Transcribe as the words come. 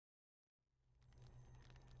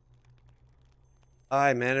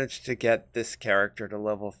I managed to get this character to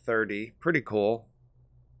level 30. Pretty cool.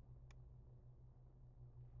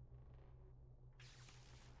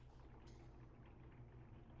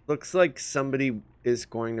 Looks like somebody is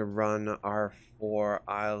going to run R4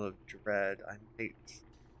 Isle of Dread. I might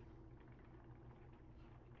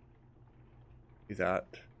do that.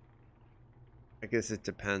 I guess it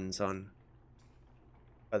depends on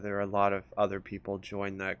whether a lot of other people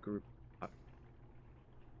join that group.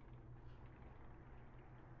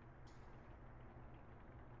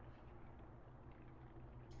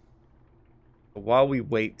 While we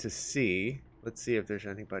wait to see, let's see if there's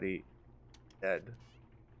anybody dead.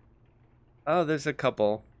 Oh, there's a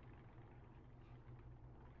couple.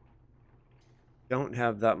 Don't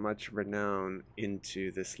have that much renown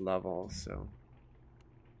into this level, so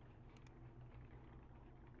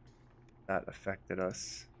that affected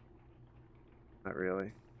us. Not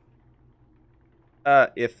really.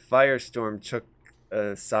 If Firestorm took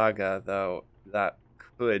a Saga, though, that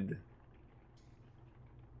could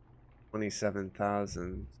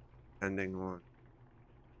 27,000, depending on.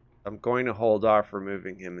 I'm going to hold off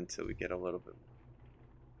removing him until we get a little bit.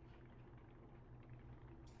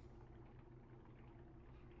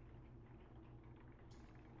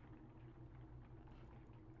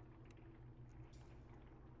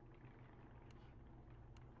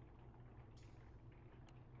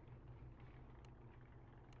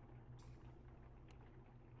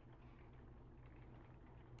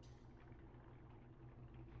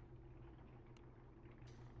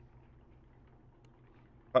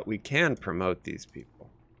 But we can promote these people.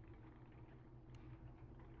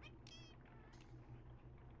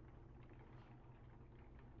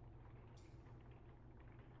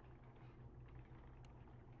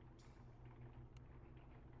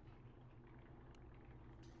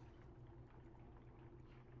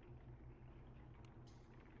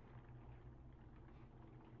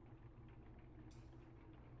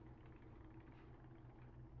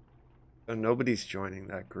 So nobody's joining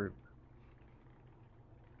that group.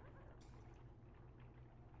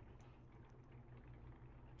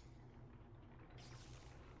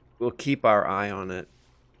 We'll keep our eye on it.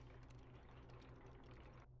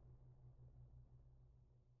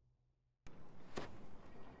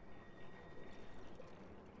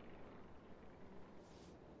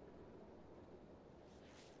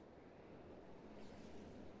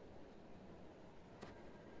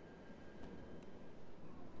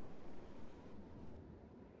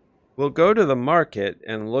 We'll go to the market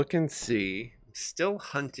and look and see. I'm still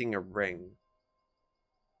hunting a ring.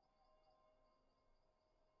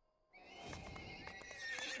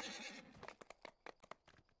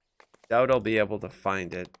 Doubt I'll be able to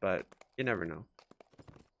find it, but you never know.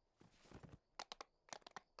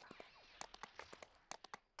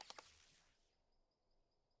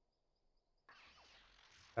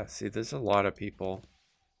 See, there's a lot of people.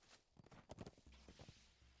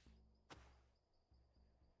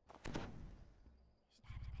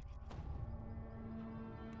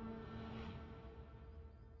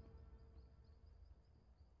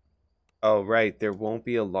 Oh, right. There won't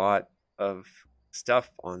be a lot of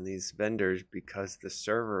stuff on these vendors because the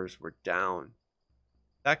servers were down.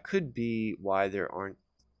 That could be why there aren't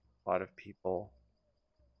a lot of people.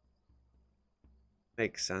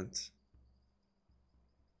 Makes sense.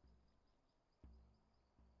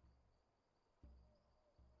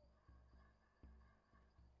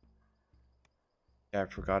 Yeah, I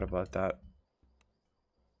forgot about that.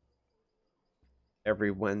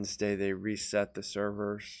 Every Wednesday they reset the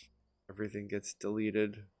servers. Everything gets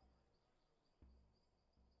deleted.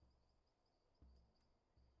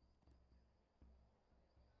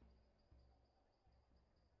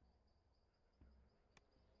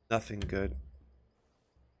 Nothing good.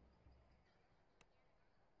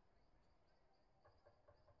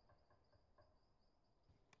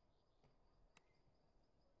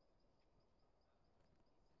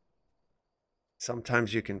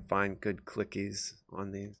 Sometimes you can find good clickies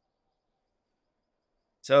on these.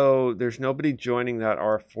 So there's nobody joining that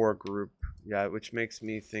R4 group yet, which makes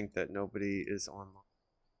me think that nobody is online.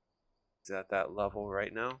 Is at that level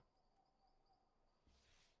right now.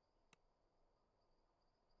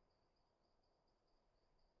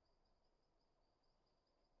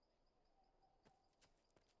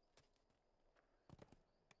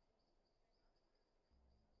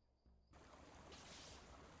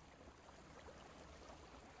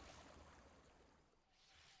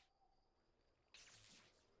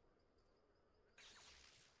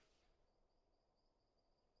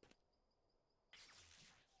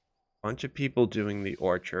 Bunch of people doing the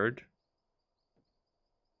orchard.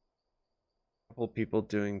 Couple people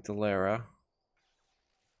doing Delera.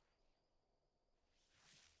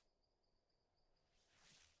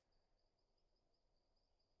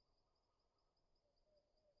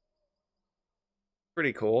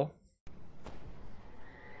 pretty cool.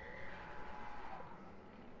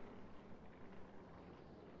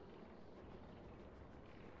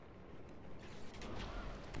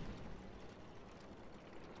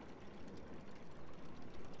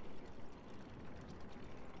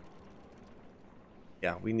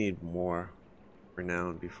 Yeah, we need more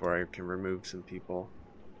renown before I can remove some people.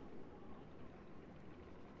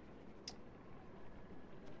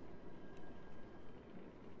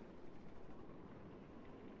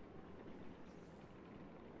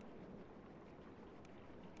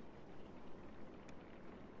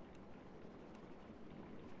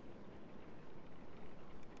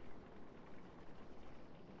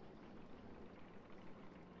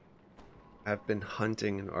 I've been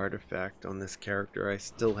hunting an artifact on this character. I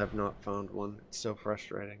still have not found one. It's so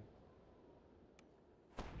frustrating.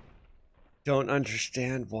 Don't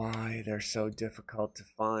understand why they're so difficult to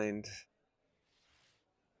find.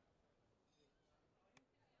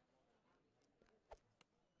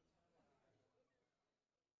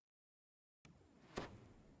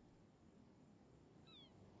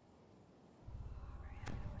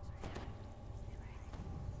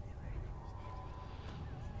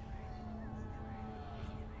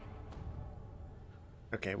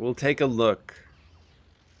 Okay, we'll take a look.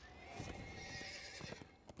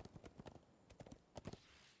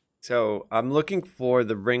 So, I'm looking for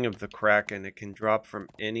the Ring of the Kraken. It can drop from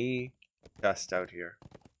any chest out here.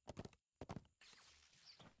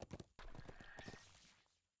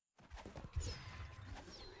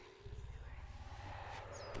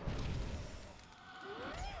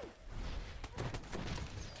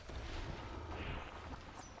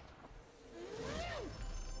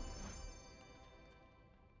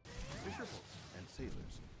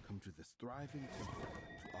 To this thriving temple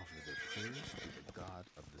to offer their prayers to the god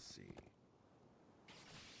of the sea.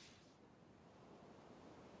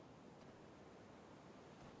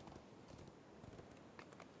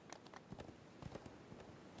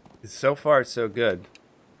 So far, so good.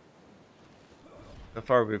 So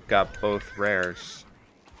far, we've got both rares.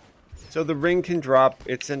 So the ring can drop,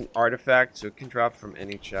 it's an artifact, so it can drop from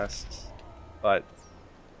any chest. But,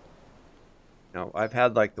 no, I've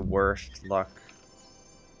had like the worst luck.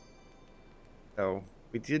 So,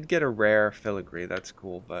 we did get a rare filigree, that's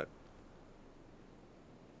cool, but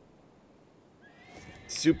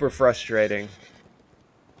super frustrating.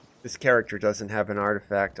 This character doesn't have an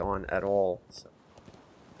artifact on at all. So.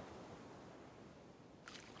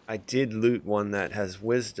 I did loot one that has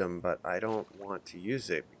wisdom, but I don't want to use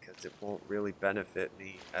it because it won't really benefit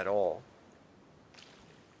me at all.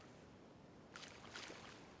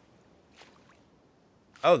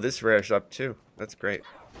 Oh, this rare's up too. That's great.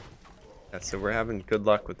 Yeah, so we're having good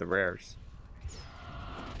luck with the rares.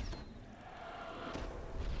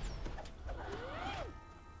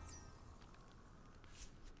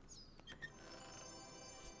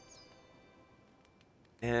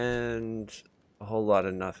 And a whole lot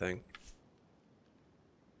of nothing.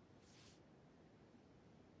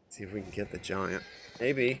 Let's see if we can get the giant.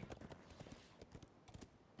 Maybe.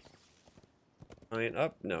 Giant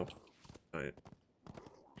up? No. Giant.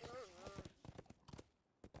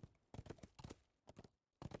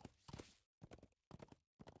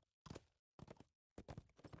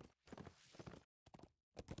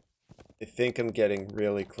 I think I'm getting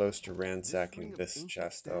really close to ransacking this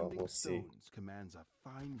chest, though. We'll see. Commands a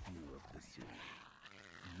fine view of the sea.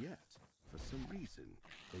 Yet, for some reason,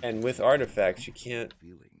 and with artifacts, you can't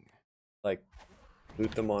like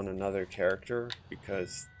loot them on another character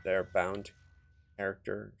because they're bound to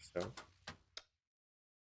character, so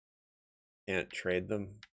can't trade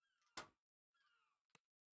them.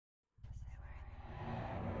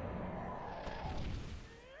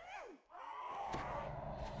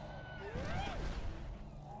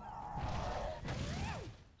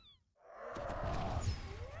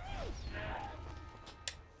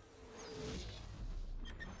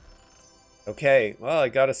 Okay, well, I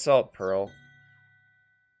got a salt pearl.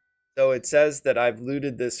 So it says that I've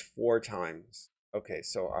looted this 4 times. Okay,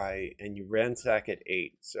 so and you ransack it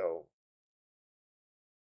 8, so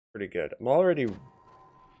pretty good. I'm already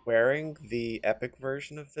wearing the epic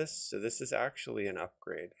version of this, so this is actually an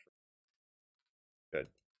upgrade. Good.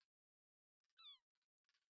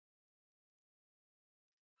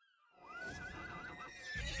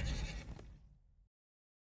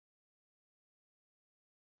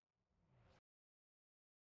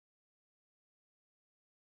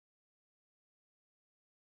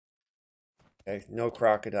 Okay, no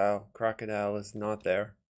crocodile. Crocodile is not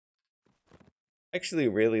there. I actually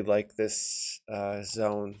really like this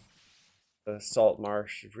zone. The Salt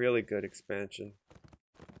Marsh. Really good expansion.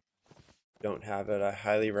 Don't have it. I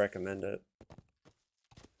highly recommend it.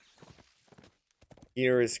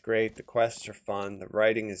 Gear is great, the quests are fun, the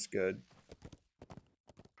writing is good.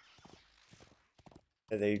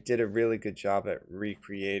 They did a really good job at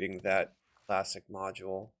recreating that classic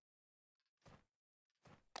module.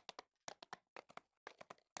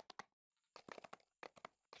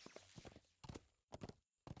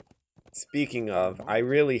 Speaking of, I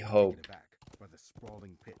really hope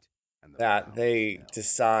that they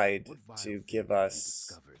decide to give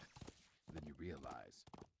us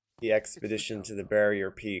the Expedition to the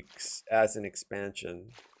Barrier Peaks as an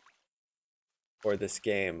expansion for this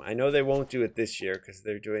game. I know they won't do it this year because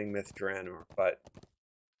they're doing Myth Draenor, but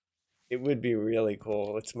it would be really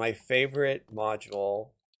cool. It's my favorite module.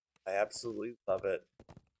 I absolutely love it.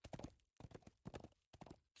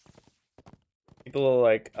 People are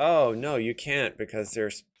like, oh, no, you can't because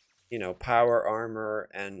there's, you know, power armor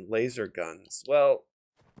and laser guns. Well,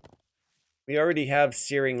 we already have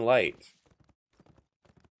Searing Light,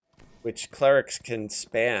 which clerics can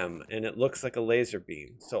spam, and it looks like a laser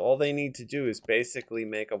beam. So all they need to do is basically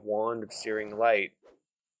make a wand of Searing Light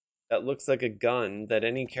that looks like a gun that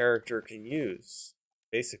any character can use,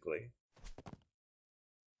 basically.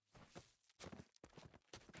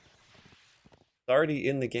 It's already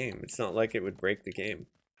in the game. It's not like it would break the game.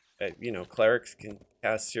 You know, clerics can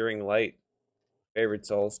cast Searing Light. Favorite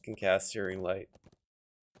souls can cast Searing Light.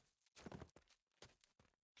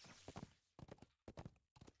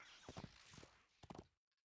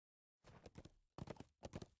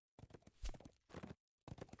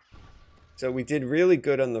 So we did really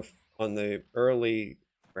good on the early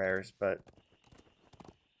rares, but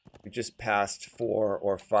we just passed 4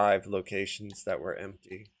 or 5 locations that were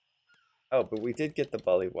empty. Oh, but we did get the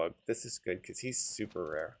Bullywug. This is good because he's super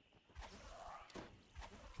rare.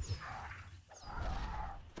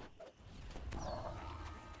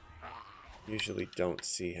 Usually don't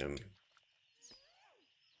see him.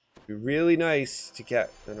 It'd be really nice to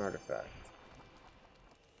get an artifact.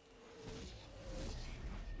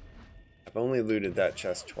 I've only looted that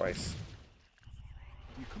chest twice.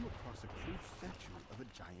 You come across a crude statue of a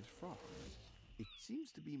giant frog. It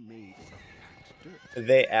seems to be made of packed dirt.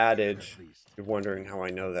 They added, you're wondering how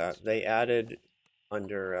I know that, they added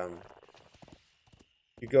under,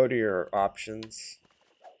 you go to your options,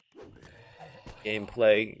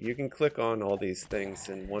 gameplay, you can click on all these things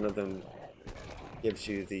and one of them gives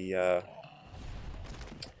you the,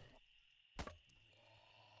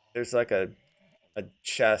 there's like a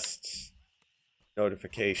chest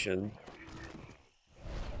notification.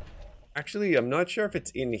 Actually, I'm not sure if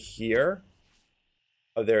it's in here.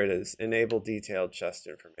 Oh, there it is. Enable detailed chest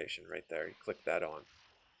information right there. You click that on.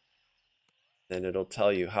 Then it'll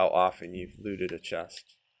tell you how often you've looted a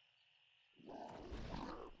chest.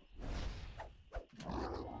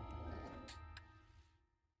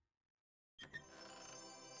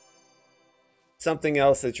 Something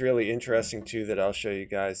else that's really interesting too that I'll show you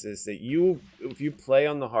guys is that if you play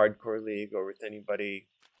on the hardcore league or with anybody,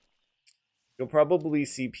 you'll probably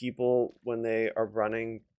see people when they are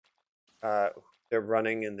running, they're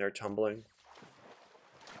running and they're tumbling,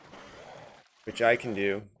 which I can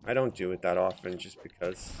do. I don't do it that often just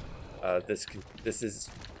because this is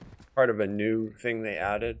part of a new thing they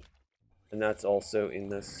added, and that's also in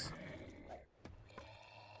this.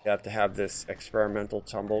 You have to have this experimental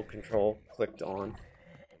tumble control clicked on.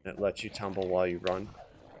 It lets you tumble while you run.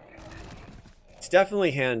 It's definitely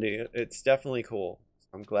handy. It's definitely cool.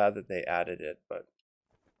 I'm glad that they added it, but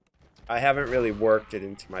I haven't really worked it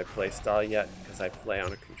into my playstyle yet because I play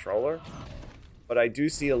on a controller. But I do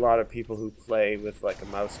see a lot of people who play with like a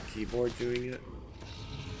mouse and keyboard doing it.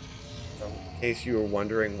 So in case you were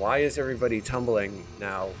wondering, why is everybody tumbling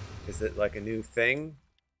now? Is it like a new thing?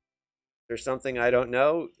 There's something I don't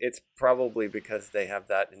know. It's probably because they have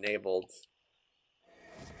that enabled.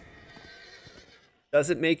 Does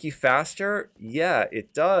it make you faster? Yeah,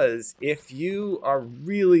 it does. If you are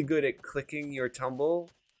really good at clicking your tumble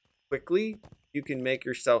quickly, you can make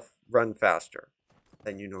yourself run faster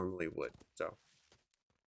than you normally would. So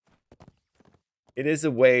it is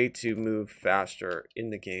a way to move faster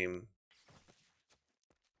in the game.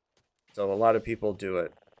 So a lot of people do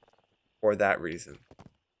it for that reason.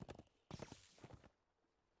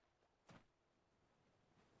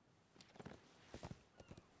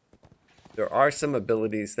 There are some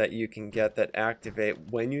abilities that you can get that activate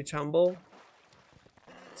when you tumble.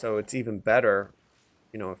 So it's even better,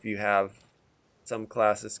 you know, if you have some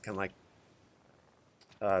classes can like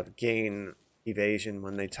gain evasion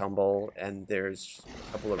when they tumble, and there's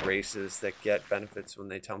a couple of races that get benefits when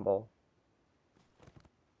they tumble.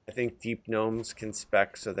 I think deep gnomes can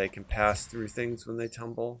spec so they can pass through things when they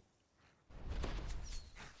tumble.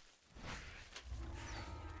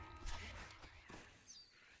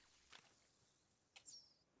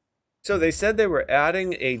 So they said they were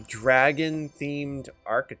adding a dragon-themed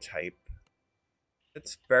archetype.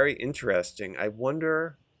 That's very interesting. I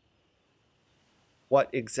wonder what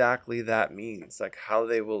exactly that means, like how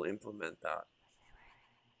they will implement that.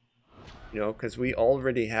 You know, because we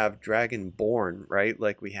already have Dragonborn, right?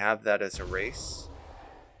 Like we have that as a race.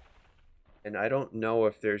 And I don't know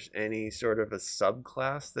if there's any sort of a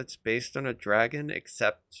subclass that's based on a dragon,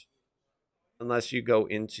 except unless you go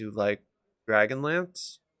into like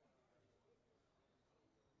Dragonlance.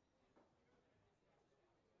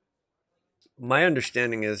 My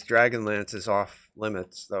understanding is Dragonlance is off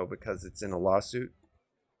limits though because it's in a lawsuit.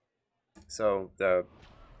 So I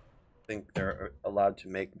think they're allowed to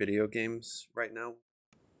make video games right now,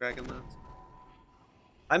 Dragonlance.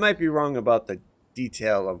 I might be wrong about the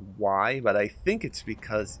detail of why, but I think it's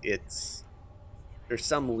because there's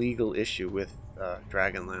some legal issue with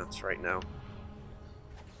Dragonlance right now.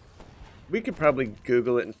 We could probably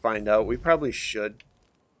Google it and find out. We probably should.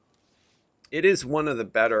 It is one of the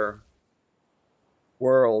better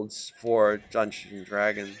worlds for Dungeons and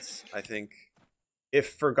Dragons, I think.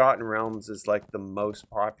 If Forgotten Realms is like the most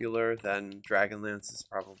popular, then Dragonlance is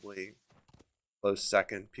probably close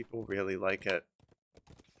second. People really like it.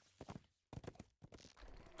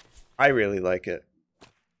 I really like it.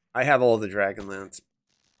 I have all the Dragonlance.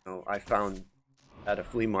 You know, I found at a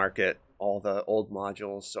flea market all the old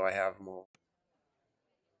modules, so I have them all.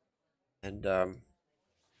 And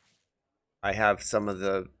I have some of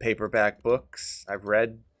the paperback books. I've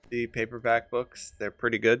read the paperback books. They're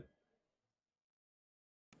pretty good.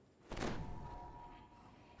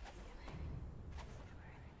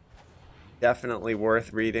 Definitely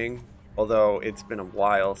worth reading, although it's been a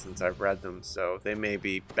while since I've read them, so they may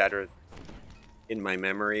be better in my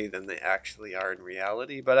memory than they actually are in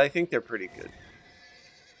reality, but I think they're pretty good.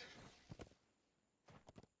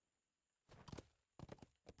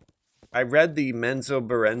 I read the Menzo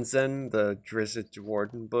Berenzen, the Drizzt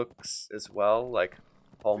Do'Urden books as well, like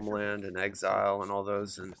Homeland and Exile and all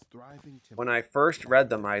those, and when I first read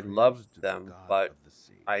them, I loved them, but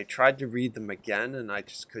I tried to read them again and I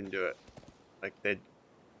just couldn't do it. Like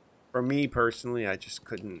for me personally, I just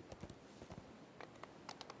couldn't.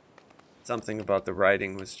 Something about the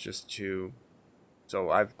writing was just too.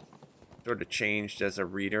 So I've sort of changed as a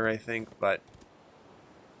reader, I think. But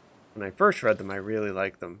when I first read them, I really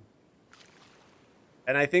liked them.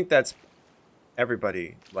 And I think that's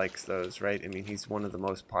everybody likes those, right? I mean, he's one of the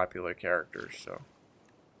most popular characters, so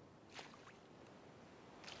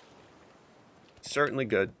certainly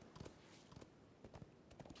good.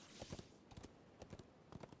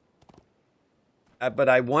 But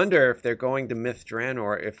I wonder if they're going to Myth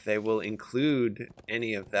Draenor, if they will include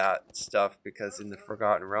any of that stuff, because in the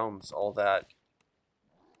Forgotten Realms, all that,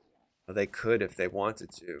 they could if they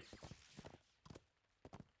wanted to.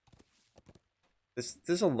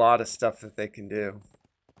 There's a lot of stuff that they can do.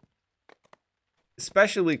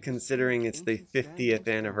 Especially considering it's the 50th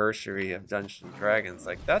anniversary of Dungeons & Dragons.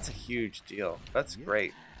 Like, that's a huge deal. That's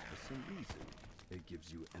great. For some reason, it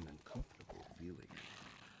gives you an uncomfortable feeling.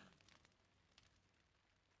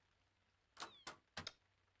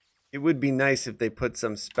 It would be nice if they put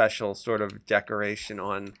some special sort of decoration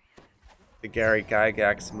on the Gary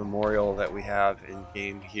Gygax memorial that we have in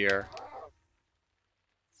game here.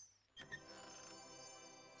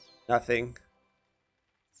 Nothing.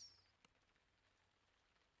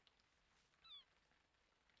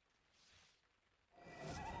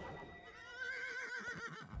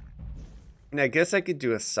 And I guess I could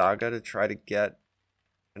do a saga to try to get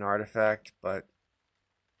an artifact, but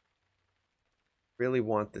really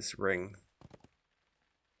want this ring.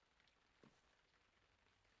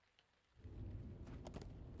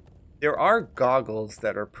 There are goggles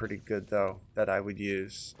that are pretty good though that I would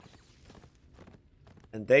use.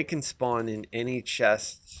 And they can spawn in any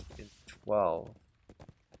chest in 12.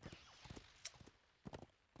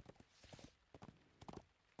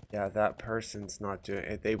 Yeah, that person's not doing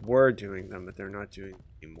it. They were doing them, but they're not doing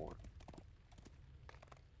it anymore.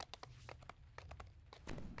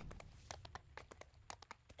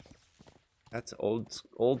 That's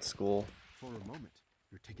old school. For a moment,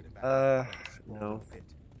 you're taken aback. No.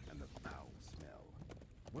 And the foul smell.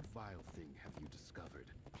 What vile thing have you discovered?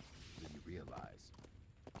 Then you realize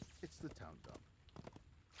it's the town dump.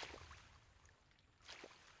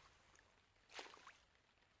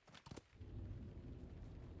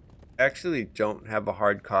 I actually don't have a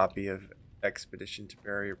hard copy of Expedition to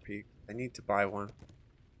Barrier Peak. I need to buy one.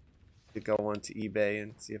 To go onto eBay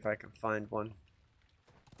and see if I can find one.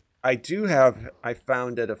 I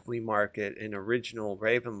found at a flea market an original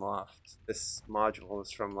Ravenloft. This module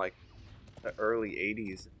is from like the early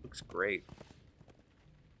 80s. It looks great.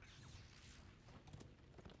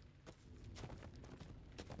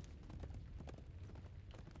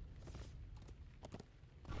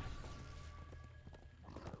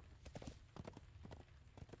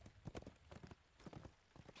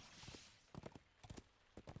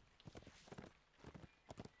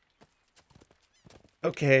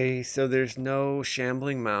 Okay, so there's no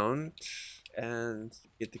shambling mound. And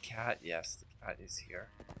get the cat. Yes, the cat is here.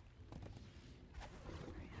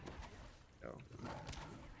 Go.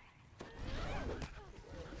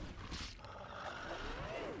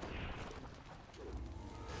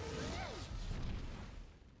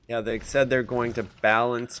 Yeah, they said they're going to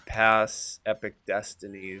balance pass Epic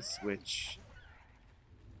Destinies, which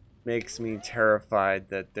makes me terrified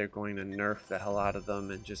that they're going to nerf the hell out of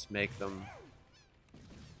them and just make them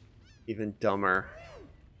even dumber.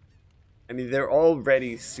 I mean, they're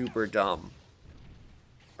already super dumb,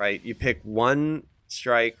 right? You pick one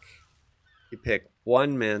strike, you pick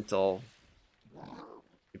one mantle,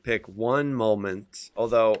 you pick one moment.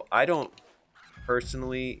 Although I don't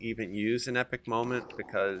personally even use an epic moment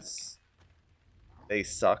because they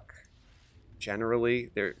suck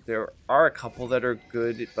generally. There are a couple that are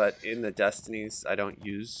good, but in the Destinies I don't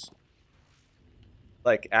use.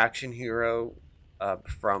 Like Action Hero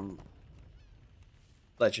from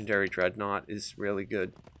Legendary Dreadnought is really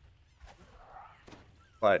good.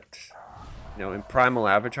 But, you know, in Primal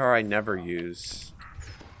Avatar, I never use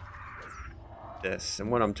this.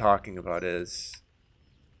 And what I'm talking about is,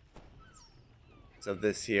 so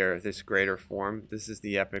this here, this greater form, this is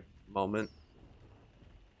the epic moment.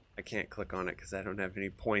 I can't click on it because I don't have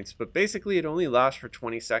any points. But basically, it only lasts for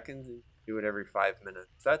 20 seconds. And you do it every 5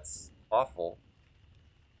 minutes. That's awful.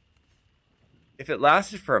 If it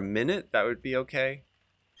lasted for a minute, that would be okay.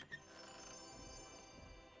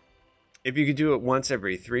 If you could do it once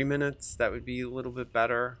every 3 minutes, that would be a little bit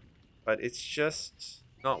better. But it's just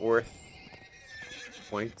not worth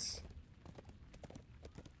points.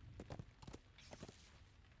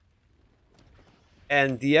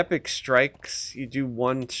 And the epic strikes, you do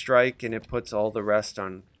one strike and it puts all the rest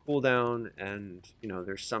on cooldown. And, you know,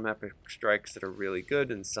 there's some epic strikes that are really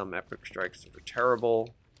good and some epic strikes that are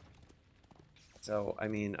terrible. So, I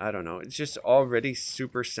mean, I don't know. It's just already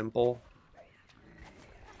super simple.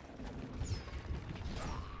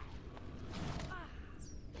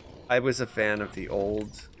 I was a fan of the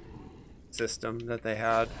old system that they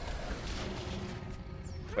had,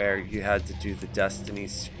 where you had to do the Destiny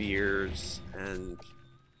Spheres and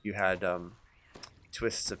you had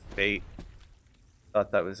Twists of Fate.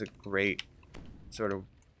 Thought that was a great, sort of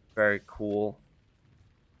very cool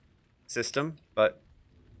system, but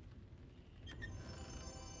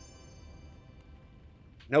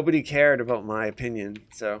nobody cared about my opinion,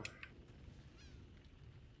 so.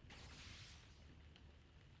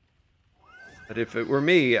 But if it were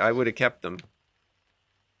me, I would have kept them.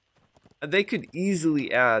 And they could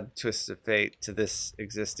easily add Twists of Fate to this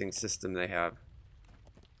existing system they have.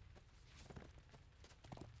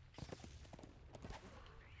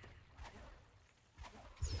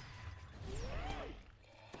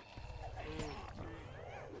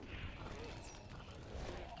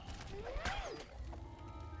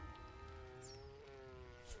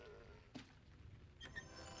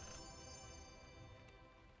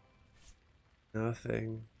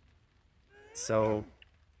 Nothing. So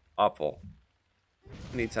awful.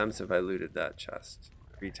 How many times have I looted that chest?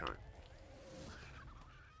 3 times.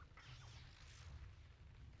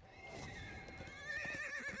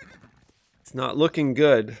 It's not looking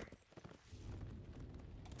good.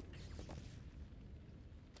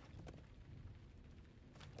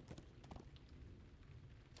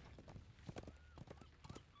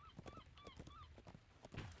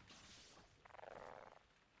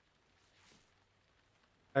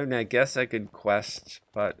 I mean, I guess I could quest,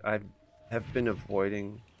 but I have been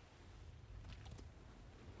avoiding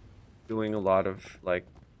doing a lot of, like,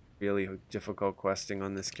 really difficult questing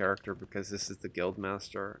on this character because this is the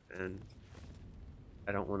Guildmaster, and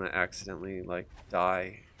I don't want to accidentally, like,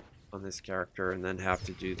 die on this character and then have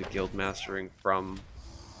to do the Guildmastering from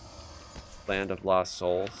Land of Lost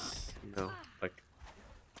Souls, you know? Like,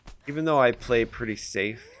 even though I play pretty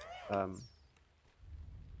safe,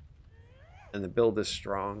 and the build is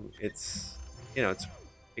strong, it's, you know,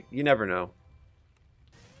 you never know.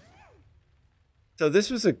 So this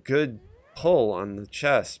was a good pull on the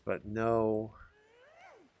chest, but no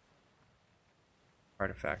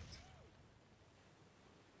artifact.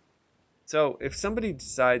 So if somebody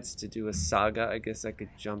decides to do a saga, I guess I could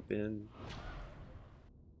jump in,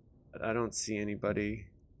 but I don't see anybody.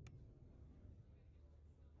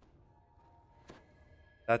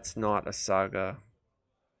 That's not a saga.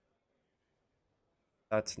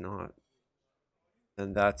 That's not.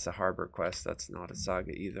 And that's a harbor quest. That's not a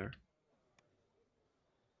saga either.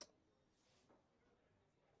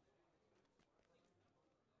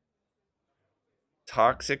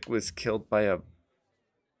 Toxic was killed by a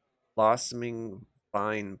blossoming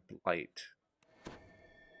vine blight.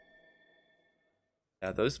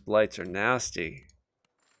 Yeah, those blights are nasty.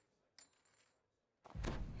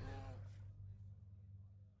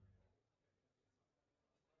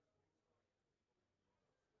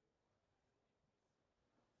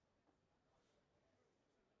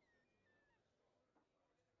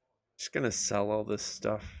 Just gonna sell all this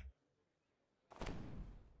stuff.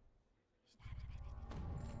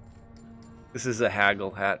 This is a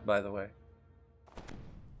haggle hat, by the way.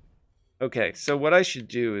 Okay, so what I should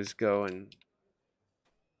do is go and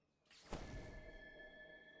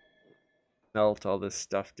melt all this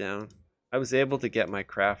stuff down. I was able to get my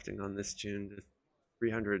crafting on this tune to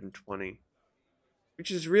 320,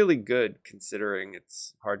 which is really good considering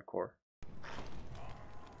it's hardcore.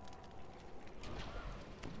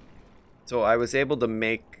 So I was able to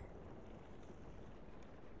make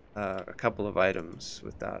a couple of items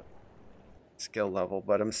with that skill level,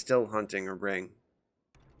 but I'm still hunting a ring.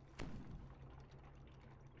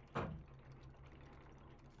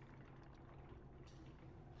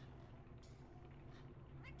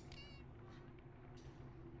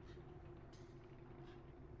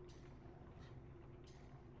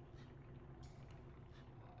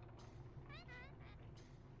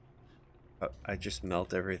 I just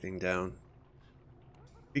melt everything down.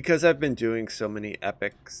 Because I've been doing so many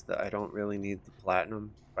epics that I don't really need the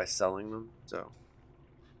platinum by selling them, so.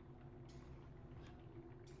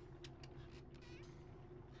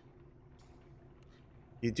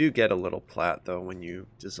 You do get a little plat though when you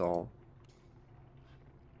dissolve.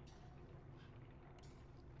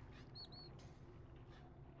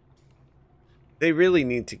 They really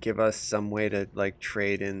need to give us some way to like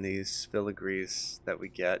trade in these filigrees that we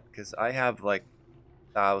get, because I have like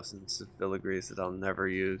thousands of filigrees that I'll never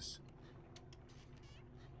use.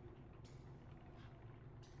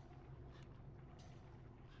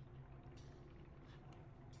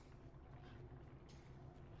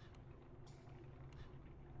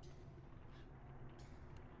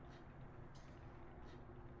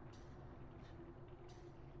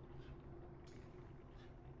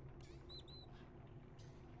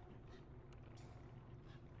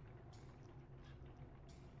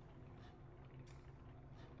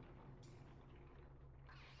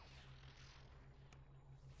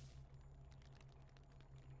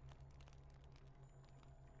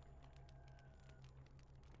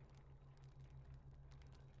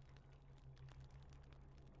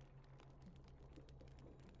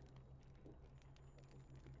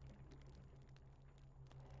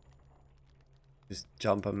 Just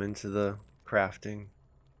jump them into the crafting.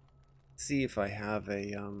 See if I have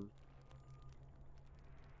a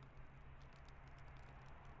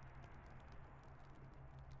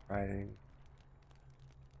writing.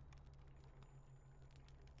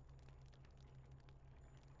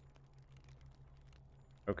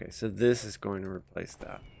 Okay, so this is going to replace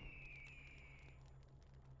that.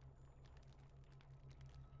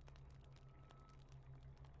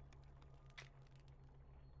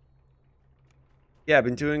 Yeah, I've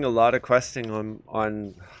been doing a lot of questing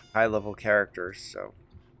on high level characters, so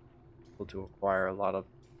able to acquire a lot of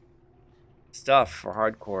stuff for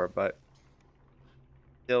hardcore, but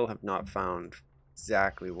still have not found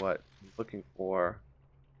exactly what I'm looking for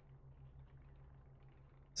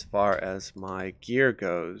as far as my gear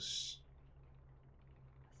goes.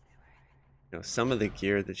 You know, some of the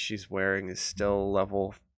gear that she's wearing is still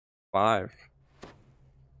level 5.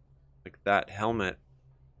 Like that helmet.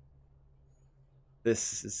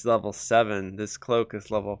 This is level 7. This cloak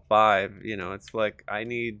is level 5. You know, it's like I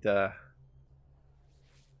need to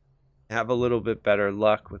have a little bit better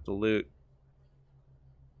luck with the loot.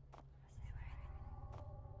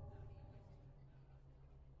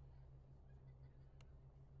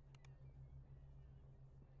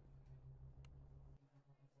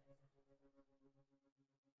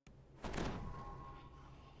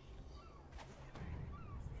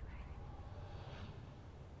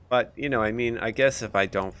 But, you know, I mean, I guess if I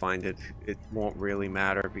don't find it, it won't really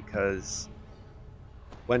matter, because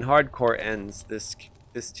when hardcore ends, this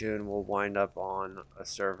tune will wind up on a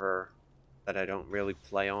server that I don't really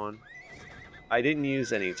play on. I didn't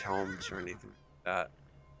use any tomes or anything like that.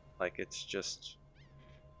 Like, it's just,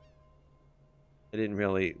 I didn't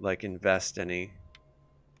really like invest any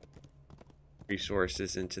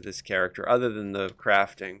resources into this character other than the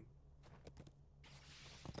crafting.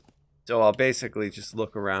 So I'll basically just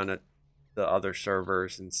look around at the other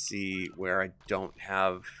servers and see where I don't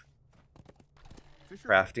have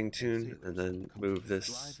crafting tune, and then move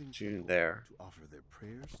this tune there.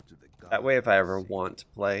 That way, if I ever want to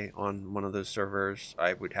play on one of those servers,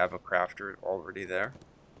 I would have a crafter already there.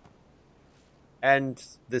 And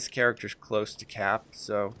this character's close to cap,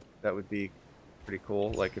 so that would be pretty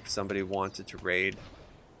cool. Like if somebody wanted to raid.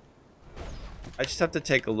 I just have to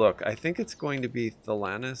take a look. I think it's going to be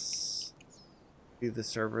Thelanis, be the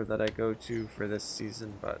server that I go to for this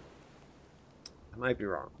season, but I might be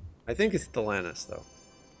wrong. I think it's Thelanis though.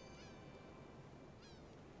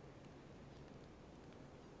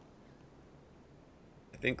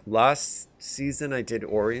 I think last season I did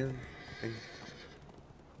Orion,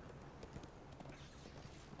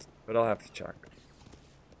 but I'll have to check.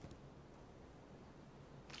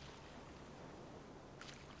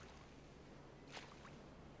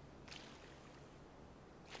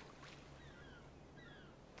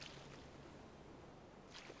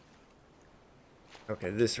 Okay,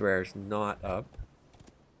 this rare is not up.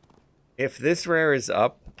 If this rare is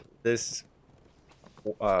up, this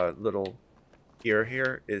little ear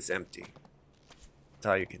here is empty. That's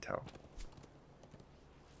how you can tell.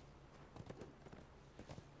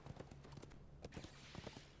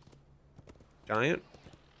 Giant?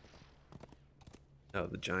 No,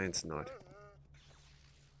 the giant's not.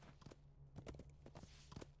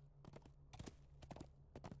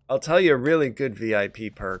 I'll tell you a really good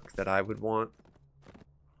VIP perk that I would want.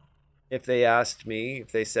 If they asked me,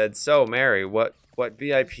 if they said, so Mary, what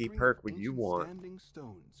VIP perk would you want?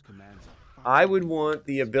 I would want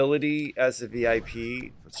the ability as a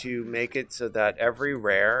VIP to make it so that every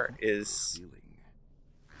rare is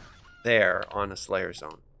there on a Slayer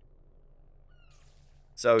Zone.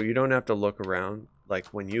 So you don't have to look around. Like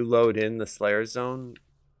when you load in the Slayer Zone,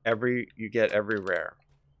 you get every rare.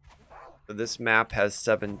 So this map has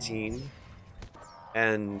 17.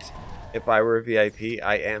 And if I were a VIP,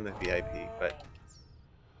 I am a VIP, but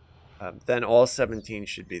then all 17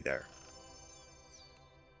 should be there.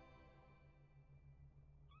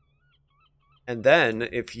 And then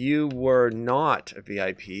if you were not a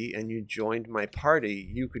VIP and you joined my party,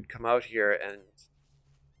 you could come out here and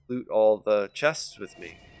loot all the chests with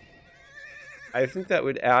me. I think that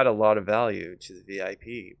would add a lot of value to the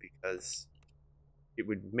VIP because it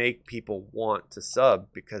would make people want to sub,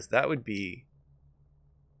 because that would be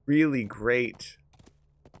really great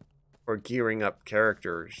for gearing up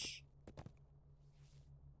characters.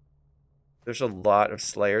 There's a lot of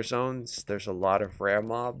Slayer Zones, there's a lot of rare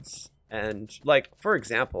mobs, and like, for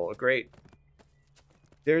example,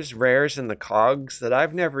 there's rares in the cogs that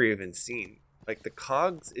I've never even seen. Like the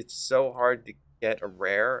cogs, it's so hard to get a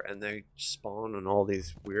rare and they spawn on all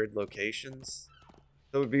these weird locations.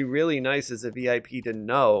 So it would be really nice as a VIP to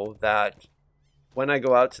know that when I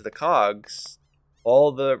go out to the cogs,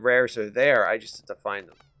 all the rares are there, I just have to find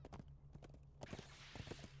them.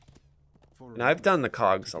 And I've done the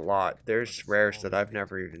cogs a lot. There's rares that I've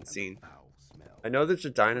never even seen. I know there's a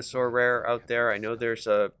dinosaur rare out there. I know there's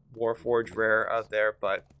a Warforged rare out there,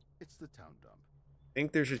 but I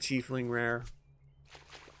think there's a tiefling rare.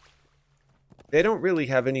 They don't really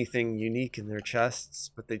have anything unique in their chests,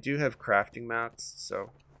 but they do have crafting mats,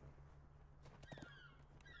 so.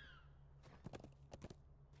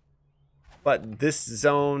 But this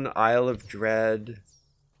zone, Isle of Dread,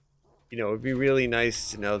 you know, it would be really nice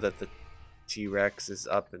to know that the T-Rex is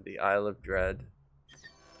up in the Isle of Dread.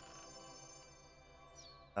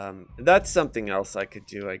 That's something else I could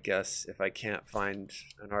do, I guess. If I can't find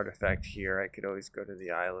an artifact here, I could always go to the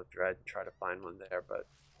Isle of Dread and try to find one there, but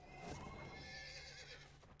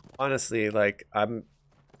honestly, like,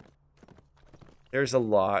 there's a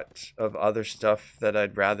lot of other stuff that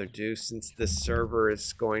I'd rather do since this server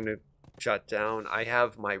is going to shut down. I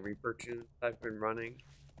have my Reaper tune I've been running,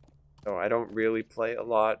 so I don't really play a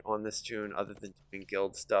lot on this tune other than doing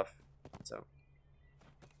guild stuff, so.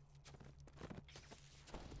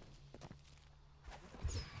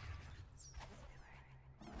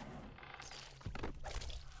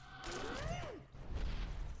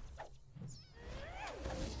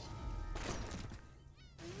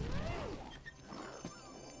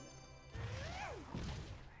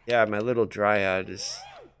 Yeah, my little dryad is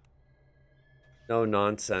no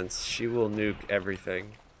nonsense. She will nuke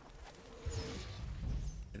everything.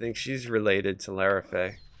 I think she's related to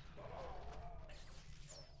Larafay.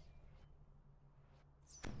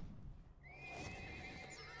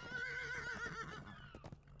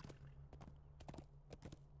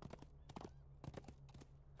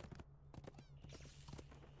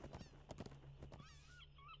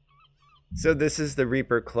 So this is the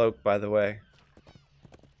Reaper cloak, by the way.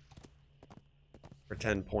 For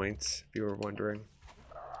 10 points, if you were wondering.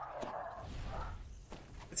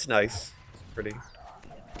 It's nice. It's pretty.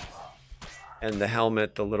 And the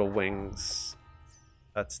helmet, the little wings.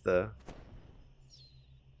 That's the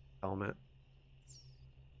helmet.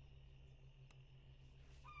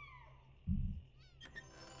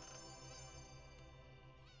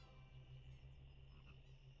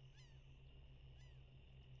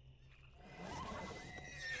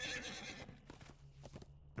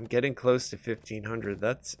 I'm getting close to 1500.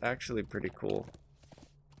 That's actually pretty cool.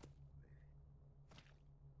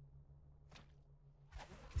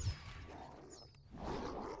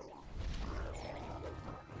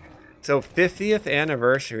 So 50th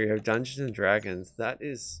anniversary of Dungeons and Dragons. That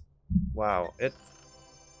is, wow, it's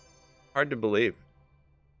hard to believe.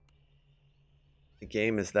 The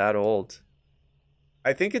game is that old.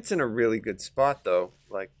 I think it's in a really good spot though,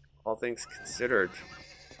 like all things considered.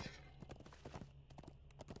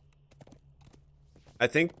 I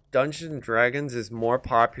think Dungeons and Dragons is more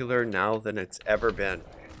popular now than it's ever been.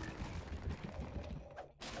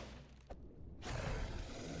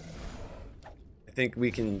 I think we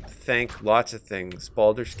can thank lots of things.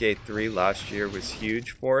 Baldur's Gate 3 last year was huge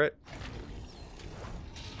for it.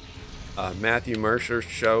 Matthew Mercer's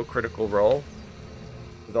show, Critical Role,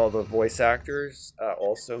 with all the voice actors,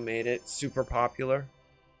 also made it super popular.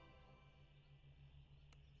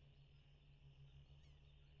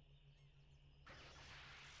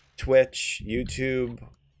 Twitch, YouTube,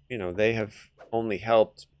 you know, they have only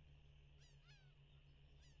helped.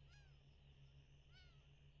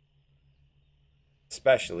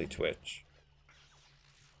 Especially Twitch.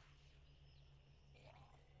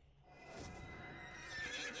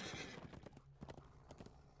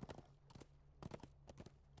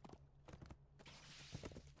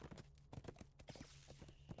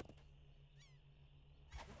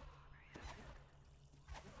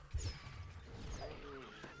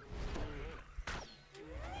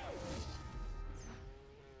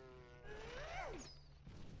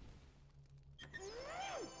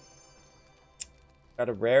 Got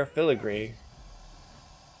a rare filigree.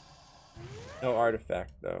 No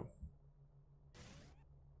artifact, though.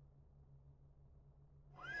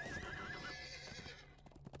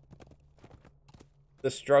 The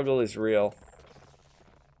struggle is real.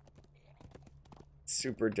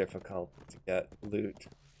 Super difficult to get loot.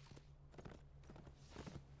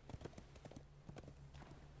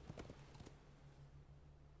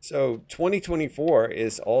 So 2024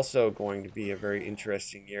 is also going to be a very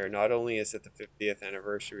interesting year. Not only is it the 50th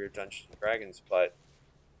anniversary of Dungeons & Dragons, but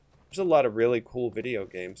there's a lot of really cool video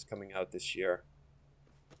games coming out this year.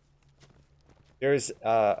 There's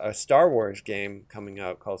a Star Wars game coming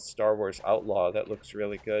out called Star Wars Outlaw that looks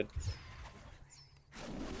really good.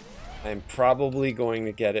 I'm probably going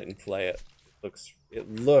to get it and play it.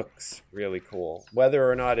 It looks really cool.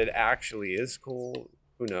 Whether or not it actually is cool,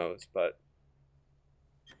 who knows, but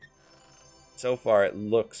so far it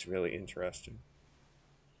looks really interesting.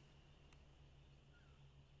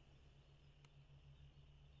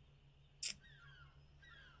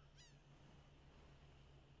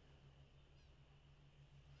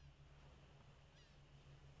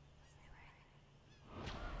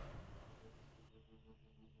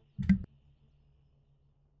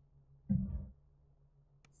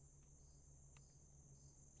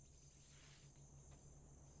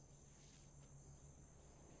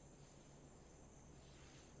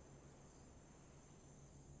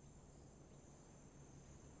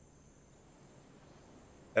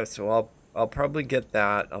 So I'll probably get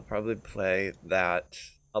that. I'll probably play that.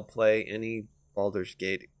 I'll play any Baldur's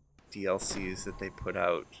Gate DLCs that they put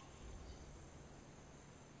out.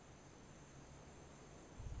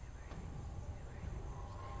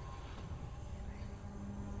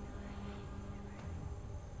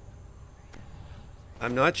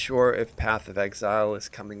 I'm not sure if Path of Exile is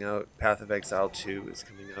coming out. Path of Exile 2 is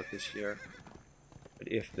coming out this year.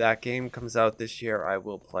 But if that game comes out this year, I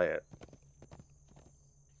will play it.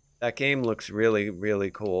 That game looks really,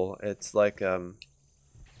 really cool. It's like a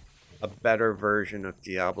better version of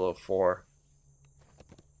Diablo 4.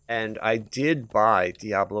 And I did buy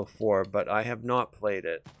Diablo 4, but I have not played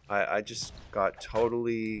it. I just got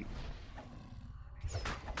totally,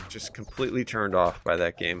 just completely turned off by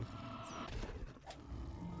that game.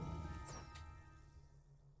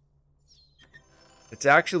 It's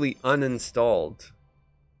actually uninstalled.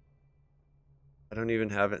 I don't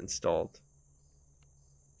even have it installed.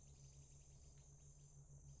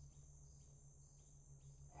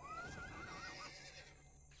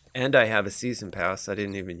 And I have a season pass. I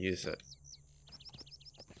didn't even use it.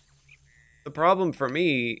 The problem for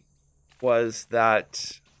me was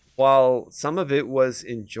that while some of it was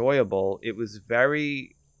enjoyable, it was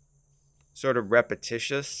very sort of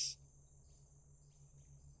repetitious.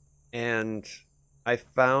 And I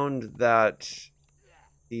found that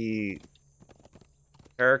the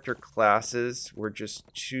character classes were just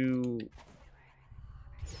too...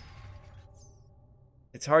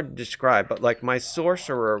 It's hard to describe, but like my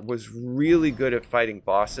sorcerer was really good at fighting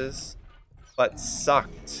bosses, but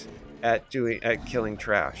sucked at killing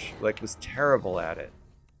trash. Like was terrible at it.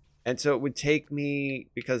 And so it would take me,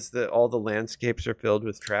 because all the landscapes are filled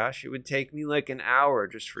with trash, it would take me like an hour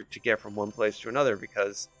just to get from one place to another,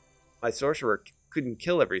 because my sorcerer couldn't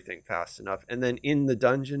kill everything fast enough. And then in the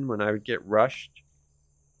dungeon, when I would get rushed,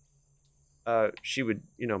 she would,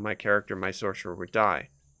 my character, my sorcerer, would die.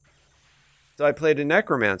 So I played a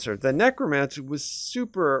necromancer. The necromancer was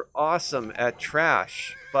super awesome at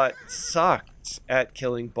trash, but sucked at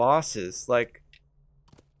killing bosses. Like,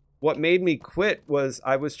 what made me quit was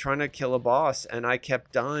I was trying to kill a boss and I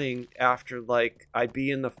kept dying after, like, I'd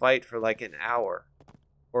be in the fight for like an hour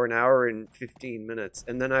or an hour and 15 minutes,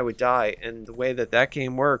 and then I would die. And the way that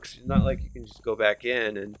game works, it's not like you can just go back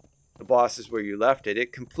in and the boss is where you left it.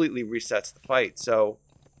 It completely resets the fight. So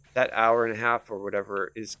that hour and a half or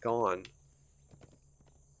whatever is gone.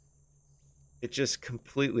 It just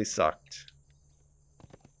completely sucked.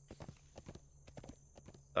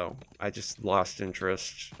 So I just lost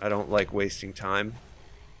interest. I don't like wasting time.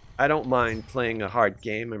 I don't mind playing a hard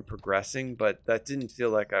game and progressing, but that didn't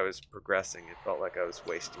feel like I was progressing. It felt like I was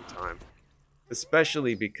wasting time.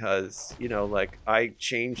 Especially because, like, I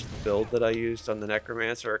changed the build that I used on the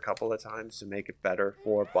Necromancer a couple of times to make it better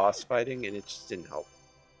for boss fighting, and it just didn't help.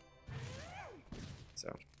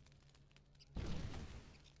 So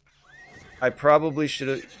I probably should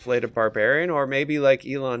have played a barbarian, or maybe like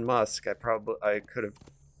Elon Musk. I could have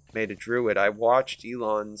made a druid. I watched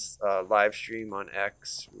Elon's live stream on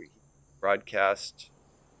X. We broadcast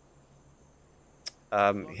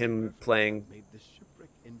him playing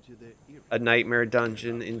a nightmare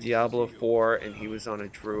dungeon in Diablo 4, and he was on a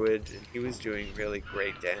druid, and he was doing really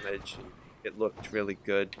great damage, and it looked really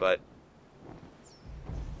good, but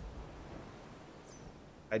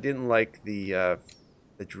I didn't like the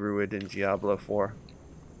druid in Diablo 4.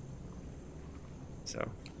 So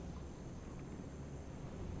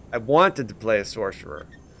I wanted to play a sorcerer.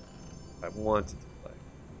 I wanted to play.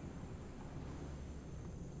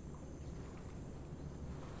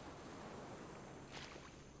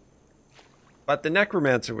 But the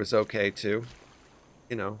necromancer was okay too.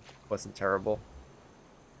 Wasn't terrible.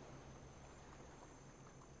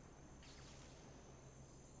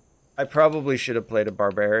 I probably should have played a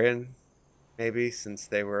barbarian, maybe, since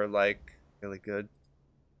they were like really good.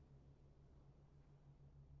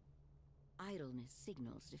 Idleness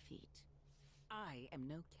signals defeat. I am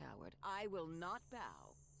no coward. I will not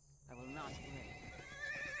bow. I will not break.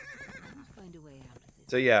 I will find a way out of this.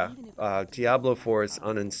 So yeah, Diablo 4 is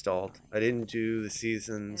uninstalled. I didn't do the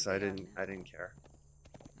seasons. I didn't care.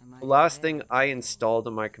 The last thing I installed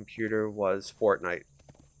on my computer was Fortnite.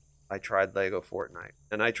 I tried Lego Fortnite,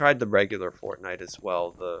 and I tried the regular Fortnite as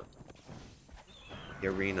well, the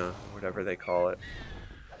arena, whatever they call it.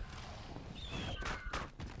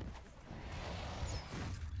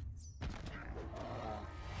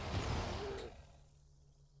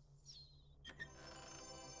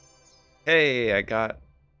 Hey,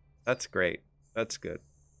 that's great. That's good.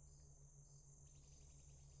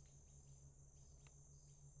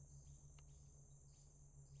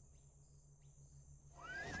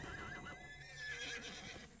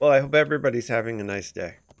 Well, I hope everybody's having a nice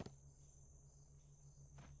day.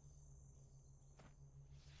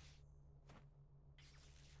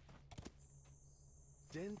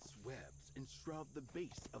 Dense webs enshroud the base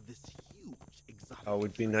of this huge exotic. Oh, it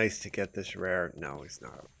would be nice to get this rare. No, it's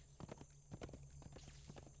not.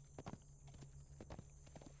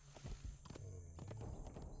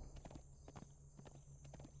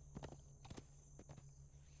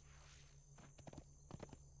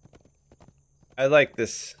 I like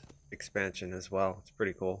this expansion as well. It's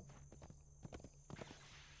pretty cool.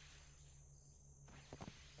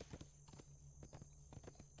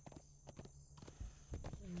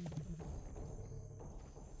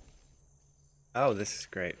 Oh, this is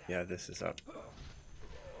great. Yeah, this is up.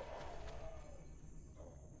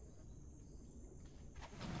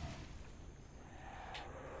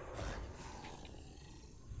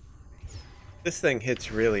 This thing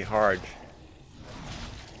hits really hard.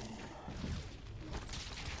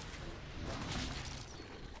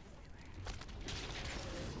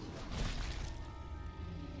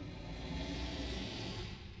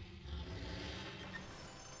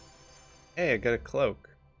 Hey, I got a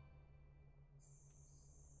cloak.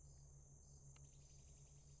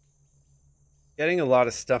 Getting a lot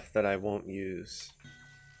of stuff that I won't use.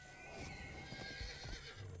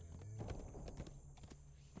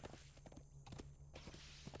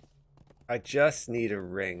 I just need a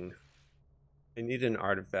ring. I need an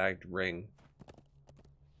artifact ring.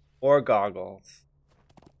 Or goggles.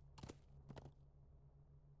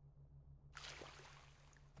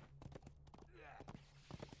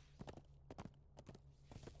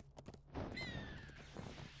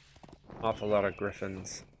 Awful lot of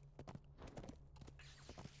griffins.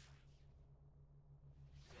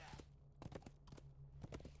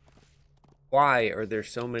 Why are there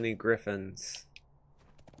so many griffins?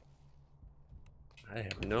 I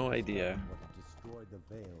have no idea. What destroyed the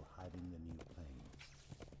veil hiding the new planes.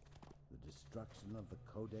 The destruction of the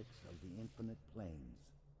Codex of the Infinite Planes.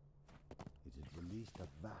 It had released a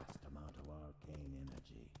vast amount of arcane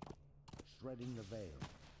energy, shredding the veil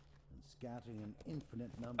and scattering an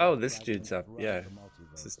infinite number Oh, of this dude's fragments up. throughout Yeah. the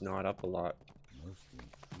This multiverse. is not up a lot. Most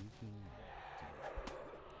intriguing.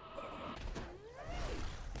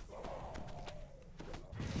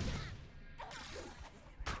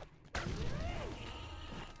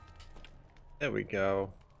 There we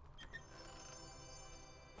go.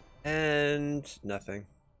 And nothing.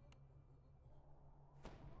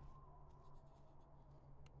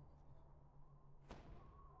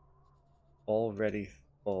 Already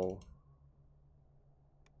full.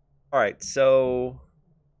 Alright, so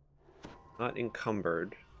not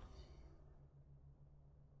encumbered.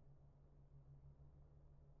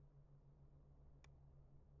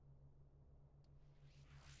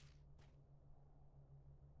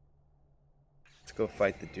 Let's go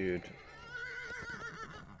fight the dude.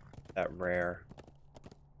 That rare.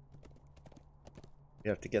 You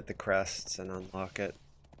have to get the crests and unlock it.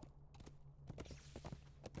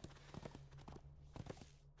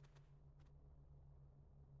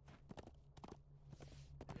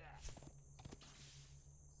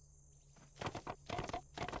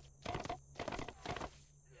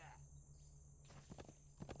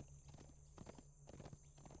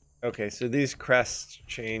 Okay, so these crests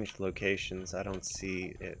change locations. I don't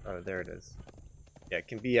see it. Oh, there it is. Yeah, it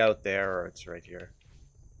can be out there or it's right here.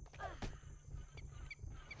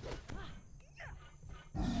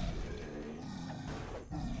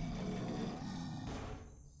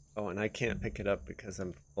 Oh, and I can't pick it up because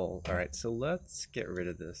I'm full. Alright, so let's get rid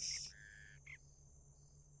of this.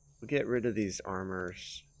 We'll get rid of these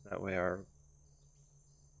armors. That way our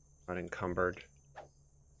not encumbered.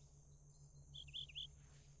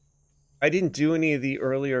 I didn't do any of the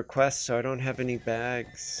earlier quests, so I don't have any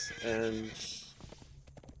bags, and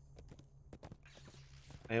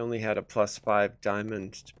I only had a +5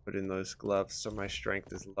 diamond to put in those gloves, so my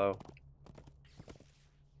strength is low.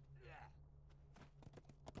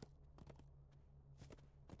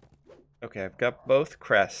 Okay, I've got both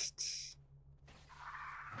crests.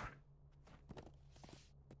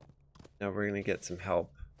 Now we're gonna get some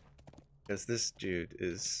help, because this dude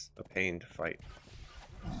is a pain to fight.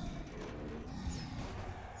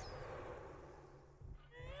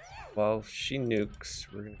 While she nukes,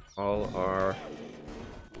 we're gonna call our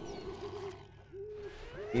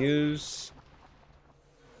Muse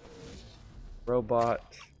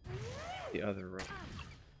robot, the other robot.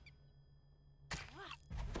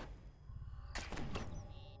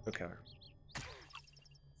 Okay.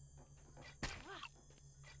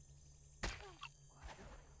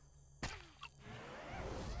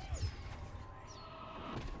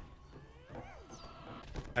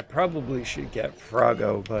 I probably should get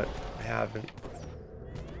Froggo, but I haven't.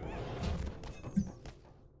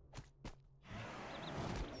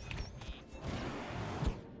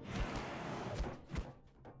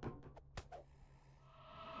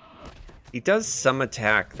 He does some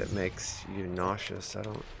attack that makes you nauseous. I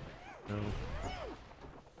don't know.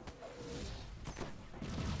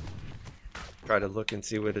 Try to look and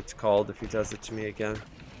see what it's called if he does it to me again.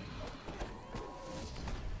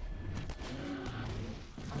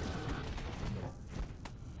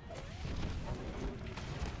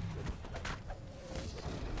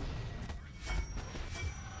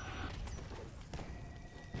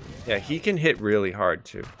 Yeah, he can hit really hard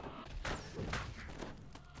too.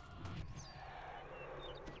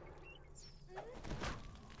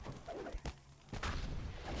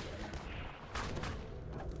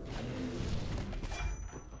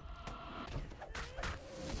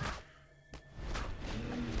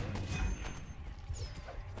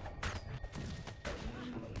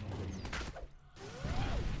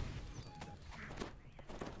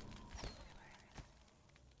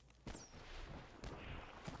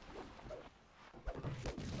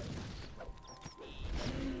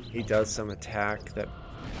 He does some attack that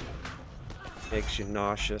makes you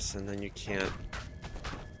nauseous and then you can't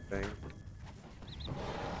thing.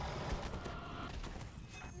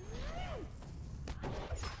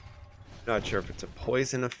 Not sure if it's a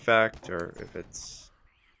poison effect or if it's...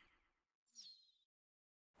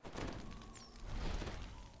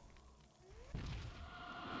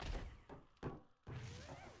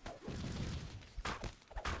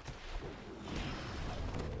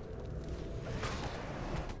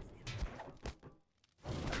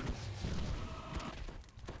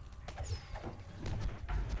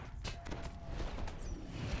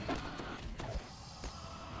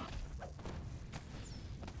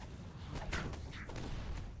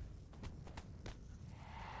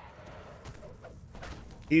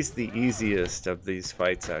 He's the easiest of these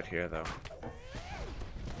fights out here, though.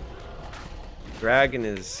 Dragon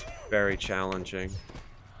is very challenging.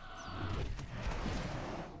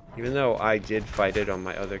 Even though I did fight it on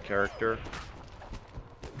my other character,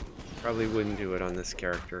 probably wouldn't do it on this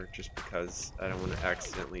character just because I don't want to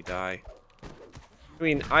accidentally die. I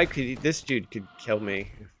mean, this dude could kill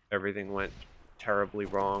me if everything went terribly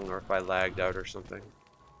wrong or if I lagged out or something.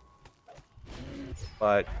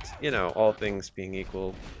 But, you know, all things being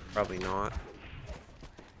equal, probably not.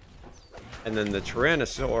 And then the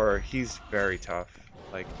Tyrannosaur, he's very tough.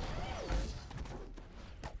 Like,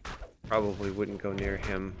 probably wouldn't go near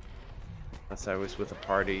him unless I was with a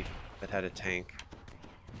party that had a tank.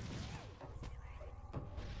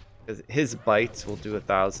 Because his bites will do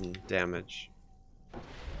 1,000 damage.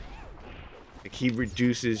 Like, he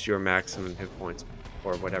reduces your maximum hit points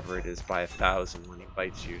or whatever it is by 1,000 when he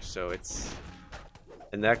bites you. So it's...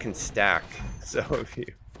 And that can stack. So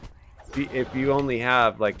if you only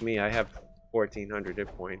have, like me, I have 1,400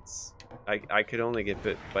 hit points. I could only get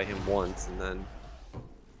bit by him once, and then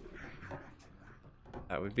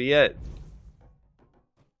that would be it.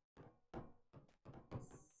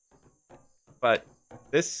 But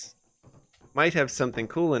this might have something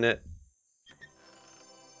cool in it.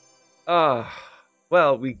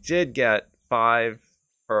 Well, we did get 5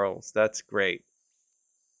 pearls. That's great.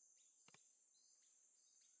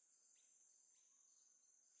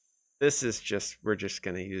 This is just, we're just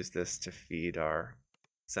going to use this to feed our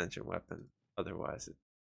ascension weapon. Otherwise, it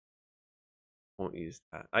won't use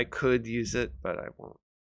that. I could use it, but I won't.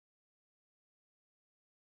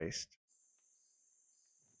 Waste.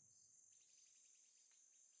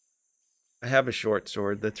 I have a short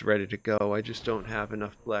sword that's ready to go. I just don't have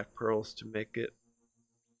enough black pearls to make it.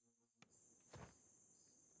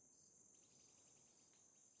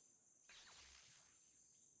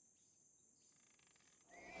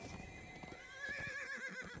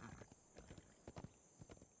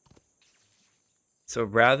 So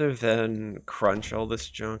rather than crunch all this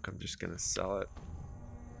junk, I'm just gonna sell it.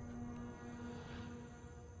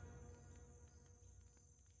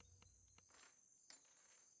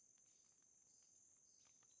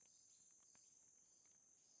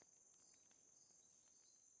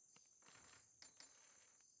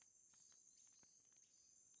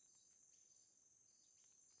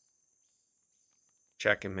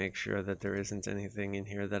 Check and make sure that there isn't anything in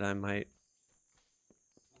here that I might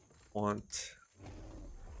want.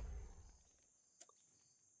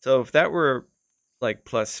 So if that were like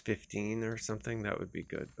plus 15 or something, that would be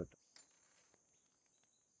good. But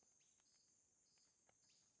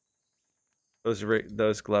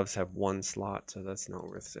those gloves have 1 slot, so that's not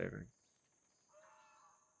worth saving.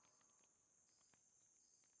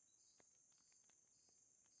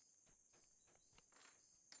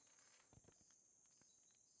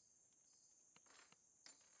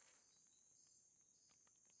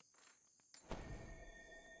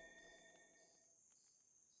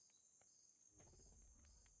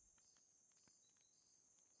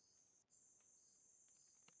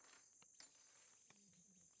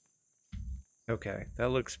 Okay, that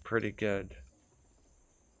looks pretty good.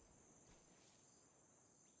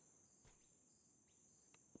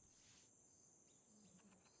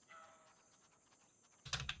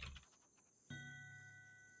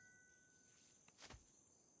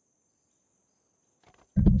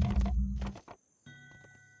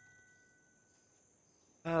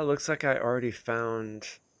 Looks like I already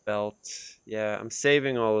found belt. Yeah, I'm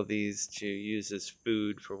saving all of these to use as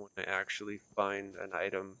food for when I actually find an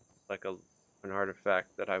item, like an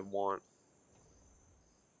artifact that I want.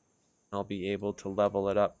 I'll be able to level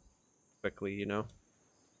it up quickly, you know?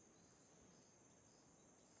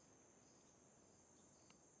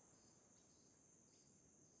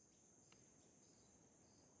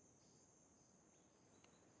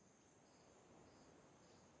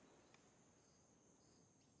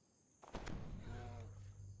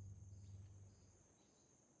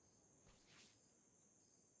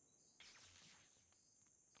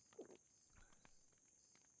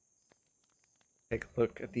 Take a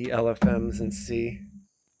look at the LFMs and see.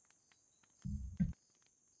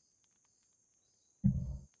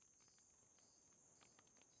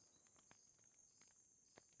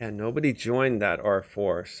 Yeah, nobody joined that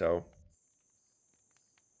R4, so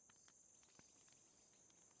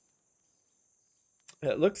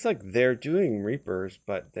it looks like they're doing Reapers,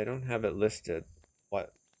 but they don't have it listed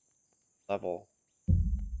what level.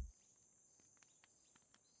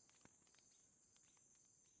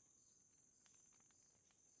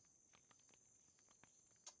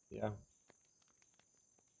 Yeah.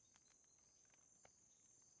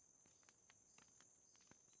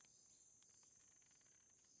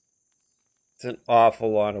 It's an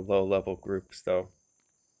awful lot of low-level groups, though.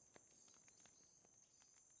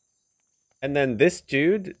 And then this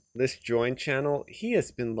dude, this join channel, he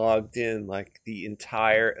has been logged in like the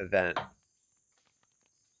entire event.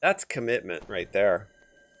 That's commitment right there.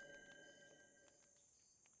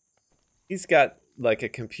 He's got like a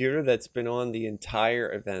computer that's been on the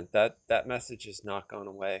entire event. That message has not gone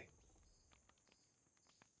away.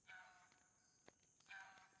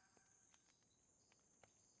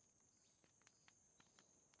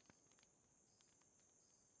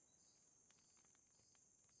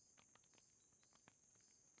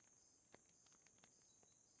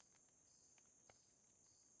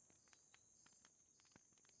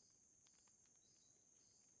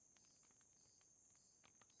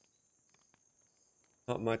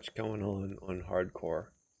 Not much going on hardcore.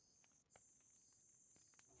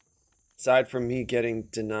 Aside from me getting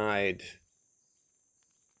denied.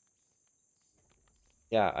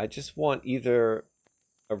 Yeah, I just want either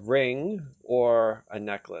a ring or a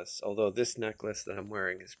necklace. Although this necklace that I'm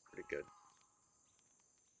wearing is pretty good.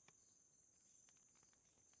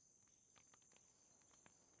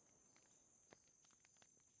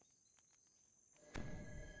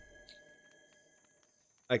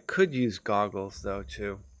 I could use goggles though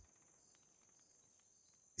too.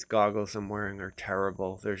 These goggles I'm wearing are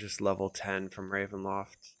terrible. They're just level 10 from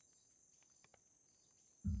Ravenloft.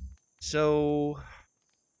 So,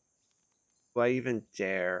 do I even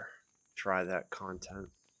dare try that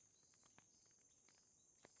content?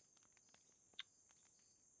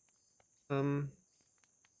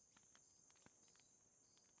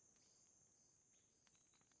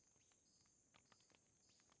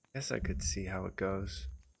 Guess I could see how it goes.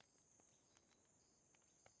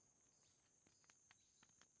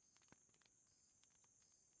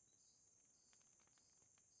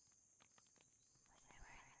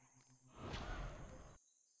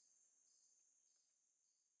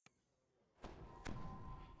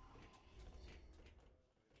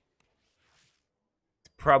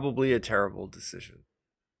 It's probably a terrible decision.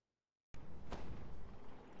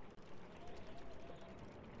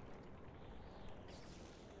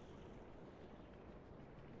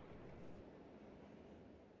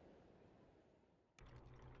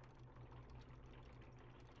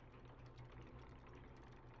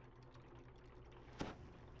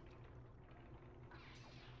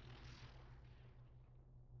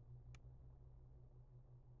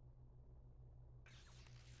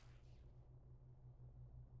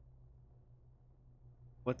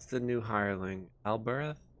 What's the new hireling?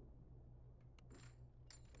 Albereth?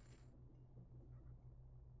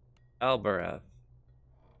 Albereth.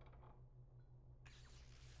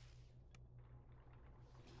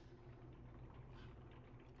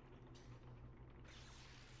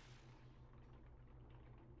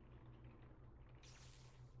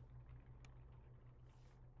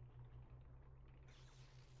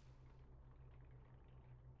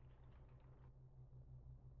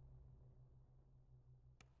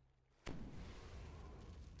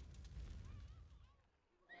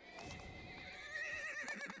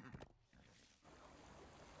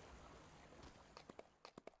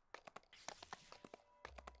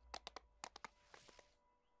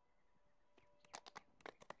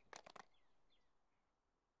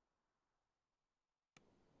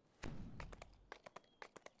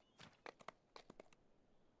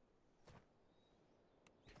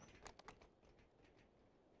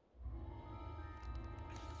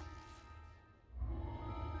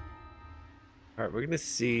 Alright, we're gonna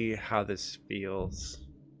see how this feels.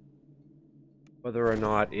 Whether or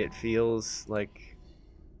not it feels like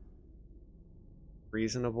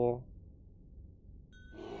reasonable.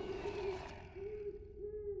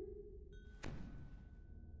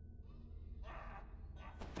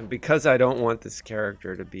 And because I don't want this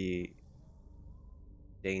character to be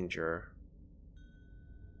danger,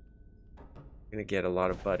 I'm gonna get a lot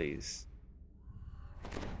of buddies.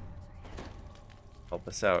 Help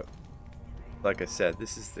us out. Like I said,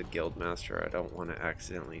 this is the Guildmaster. I don't want to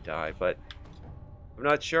accidentally die, but I'm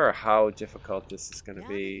not sure how difficult this is going to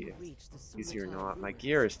be. Easy or not. My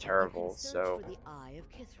gear is terrible, so... The Eye of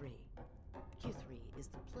Kithri. Kithri is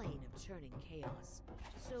the plane of churning chaos.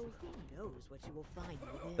 So who knows what you will find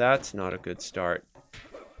within. That's not a good start.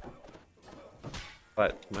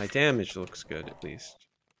 But my damage looks good, at least.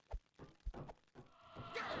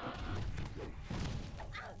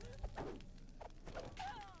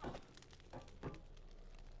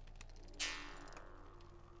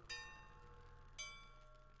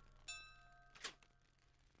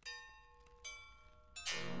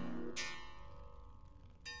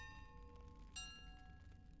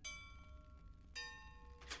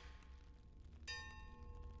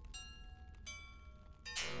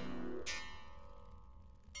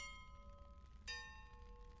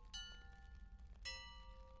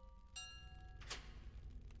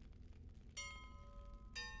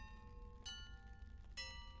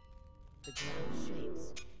 The ground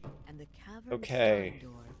shakes, and the cavern's Okay.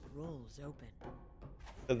 slime door rolls open.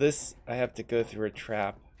 So this, I have to go through a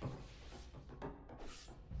trap.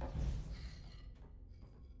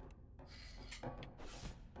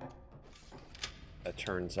 That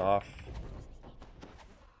turns off.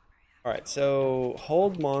 Alright, so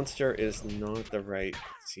hold monster is not the right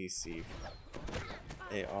CC.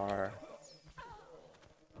 They are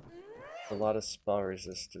a lot of spell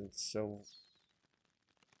resistance, so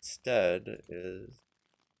instead is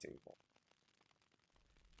single.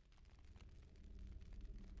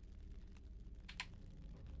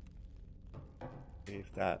 See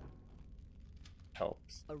if that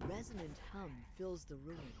helps. A resonant hum fills the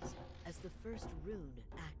ruins as the first rune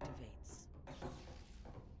activates.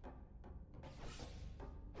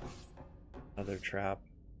 Another trap.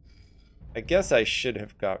 I guess I should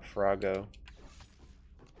have got Froggo.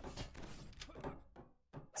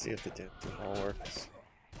 Let's see if the dancing hall works.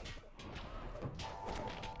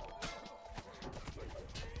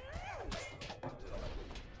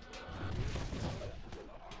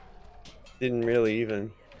 Didn't really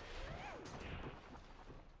even.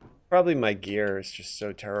 Probably my gear is just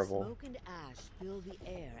so terrible. Smoke and ash fill the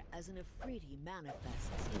air as an Afridi manifests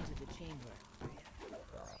into the chamber.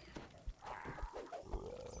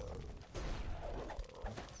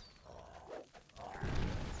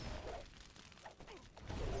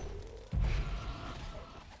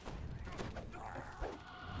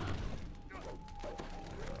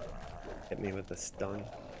 Hit me with a stun.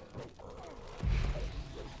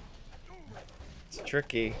 It's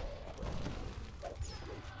tricky.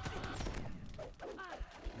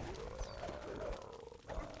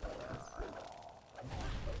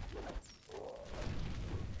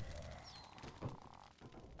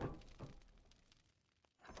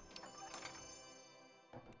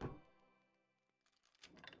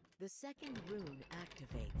 The second rune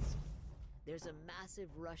activates. There's a massive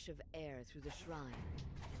rush of air through the shrine,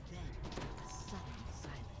 and then a sudden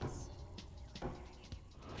silence.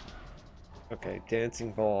 Okay,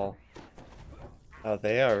 dancing ball. Oh,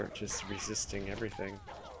 they are just resisting everything.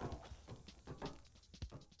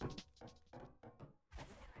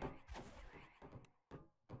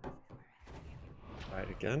 Try it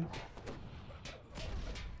again.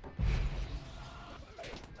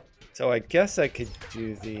 So I guess I could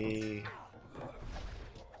do the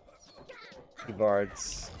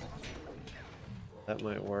Bards. That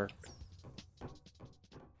might work.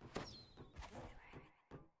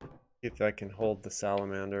 See if I can hold the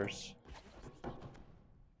salamanders.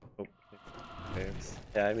 Oh, waves.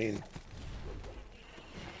 Yeah, I mean,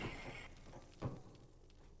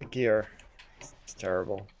 the gear is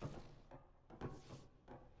terrible.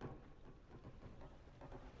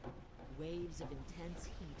 Waves of intense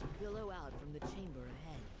heat billow out from the chamber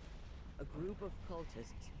ahead. A group of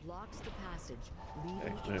cultists blocks the passage, leading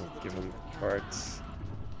Okay, into I'll the give them chamber cards.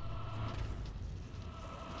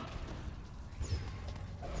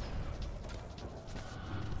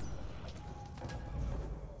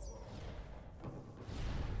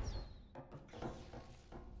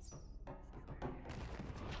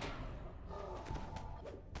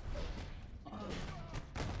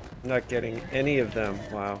 I'm not getting any of them.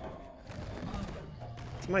 Wow.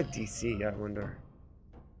 What's my DC, I wonder?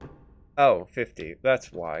 Oh, 50.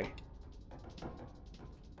 That's why.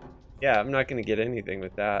 Yeah, I'm not going to get anything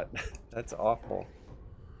with that. That's awful.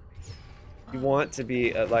 You want to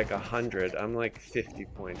be at like 100. I'm like 50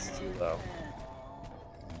 points too low.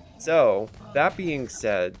 So, that being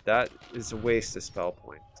said, that is a waste of spell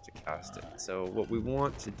points to cast it. So, what we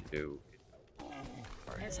want to do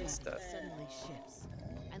is instead. suddenly shifts,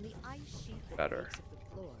 and the ice sheet that Better. makes up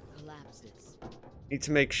the floor collapses. Need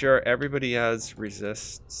to make sure everybody has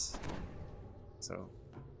resists. So,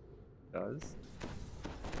 does.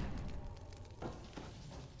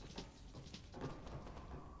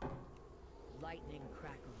 Lightning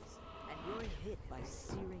crackles, and you're hit by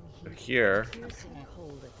searing So heat, here, piercing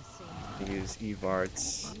cold at the same I time. use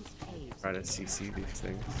Evards. These caves Try to CC these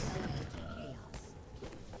things. chaos.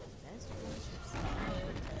 Best watch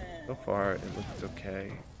yourself. So far, it looks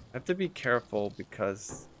okay. I have to be careful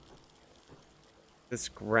because this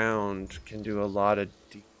ground can do a lot of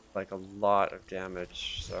a lot of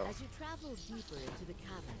damage. So As you travel deeper into the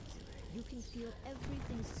caverns, you can feel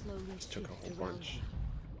everything slowly just took a shift whole around bunch. you.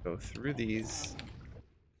 Go through these.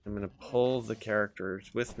 I'm gonna pull the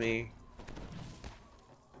characters with me.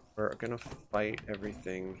 We're gonna fight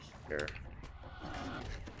everything here.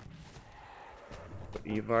 Put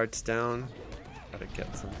Evards down. Gotta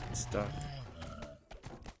get some stuff.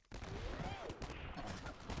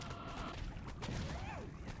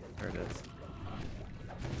 There it is.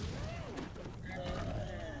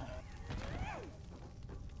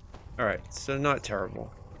 Alright, so not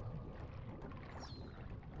terrible.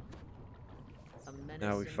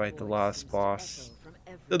 Now we fight the last boss.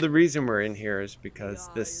 So the reason we're in here is because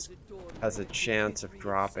this has a chance of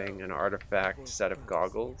dropping an artifact set of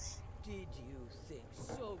goggles. Did you think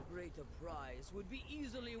so great a prize would be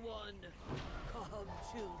easily won? Come,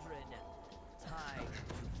 children, time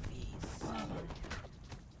to feast.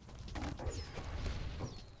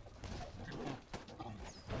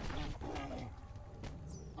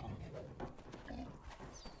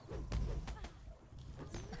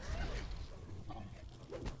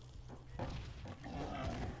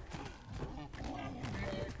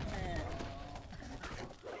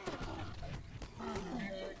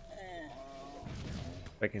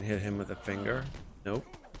 I can hit him with a finger. Nope.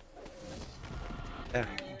 Yeah,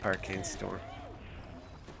 Arcane Storm.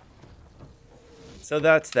 So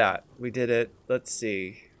that's that. We did it. Let's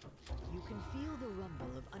see. You can feel the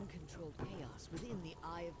rumble of uncontrolled chaos within the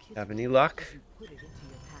eye of Kid. Have any luck? As you put it into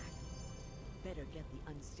your pack. Better get the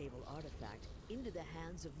unstable artifact into the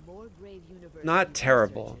hands of more Grave University Not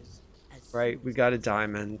terrible. researchers as Right, soon we as got a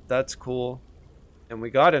diamond. That's cool. And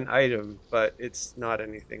we got an item, but it's not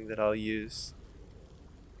anything that I'll use.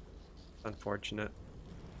 Unfortunate.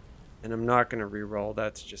 And I'm not gonna reroll,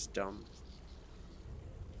 that's just dumb.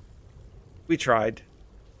 We tried.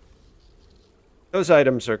 Those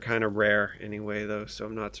items are kind of rare anyway though, so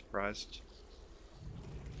I'm not surprised.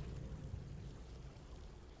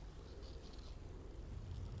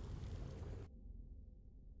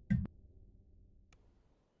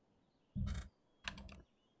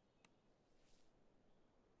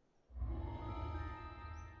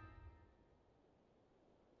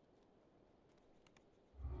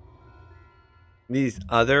 These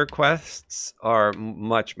other quests are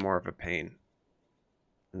much more of a pain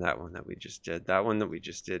than that one that we just did. That one that we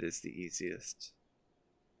just did is the easiest.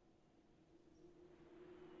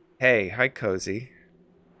 Hey, hi Cozy.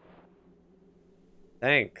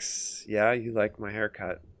 Thanks. Yeah, you like my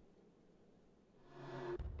haircut.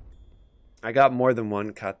 I got more than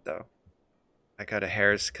one cut though. I got a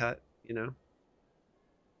hair's cut, you know?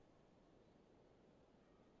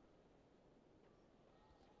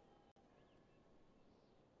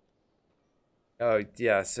 Oh,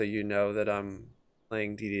 yeah, so you know that I'm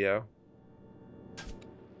playing DDO.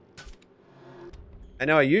 I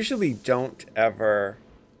know I usually don't ever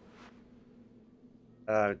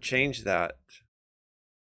change that.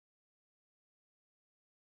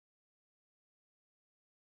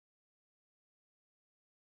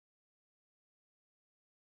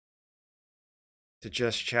 To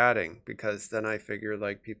just chatting, because then I figure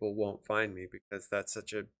like people won't find me because that's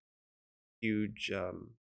such a huge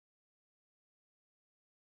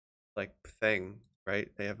like thing, right?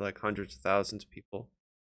 They have like hundreds of thousands of people.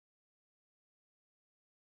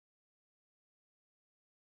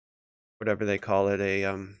 Whatever they call it,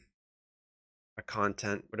 a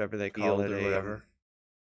content, whatever they call it, or whatever.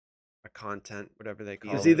 A content, whatever they call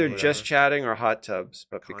it. It was either just chatting or hot tubs,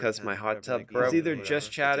 but because my hot tub broke. It was either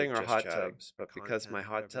just chatting or hot tubs, but because my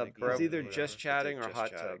hot tub broke. It was either just chatting or hot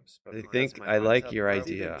tubs. I think I like your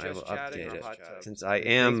idea. I will update it. Since I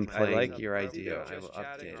am playing, I like your idea. I will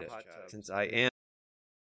update it. Since I am.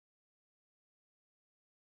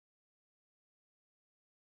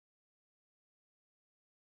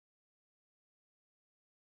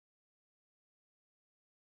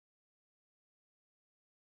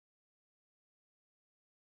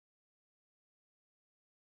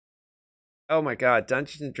 Oh my god,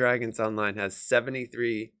 Dungeons and Dragons Online has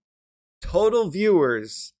 73 total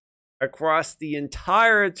viewers across the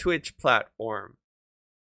entire Twitch platform.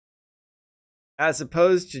 As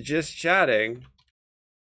opposed to just chatting,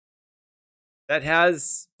 that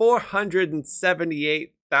has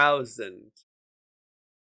 478,000.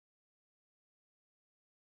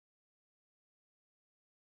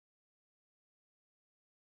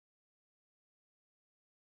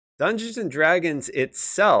 Dungeons and Dragons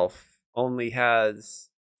itself only has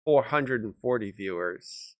 440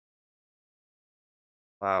 viewers.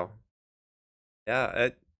 Wow. Yeah,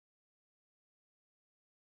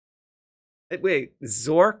 wait,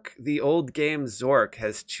 Zork, the old game Zork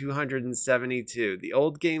has 272. The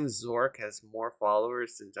old game Zork has more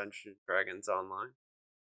followers than Dungeons and Dragons Online.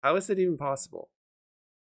 How is it even possible?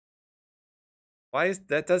 Why is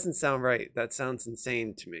that? Doesn't sound right. That sounds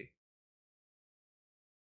insane to me.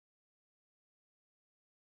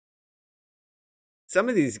 Some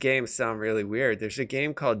of these games sound really weird. There's a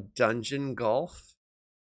game called Dungeon Golf.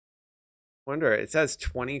 Wonder, it says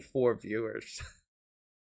 24 viewers.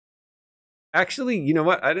 Actually, you know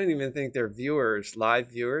what? I don't even think they're viewers, live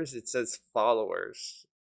viewers. It says followers.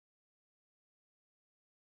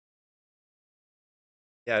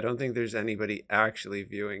 Yeah, I don't think there's anybody actually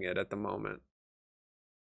viewing it at the moment.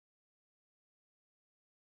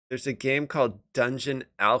 There's a game called Dungeon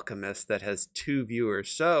Alchemist that has 2 viewers,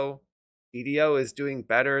 so DDO is doing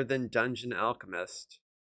better than Dungeon Alchemist.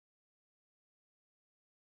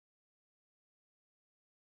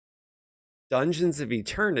 Dungeons of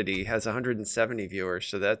Eternity has 170 viewers,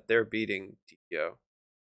 so that they're beating DDO.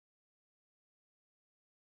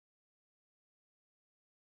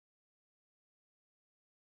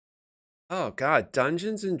 Oh god,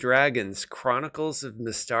 Dungeons and Dragons Chronicles of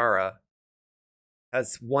Mystara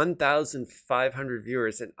has 1,500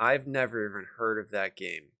 viewers, and I've never even heard of that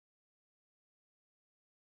game.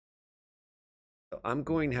 So I'm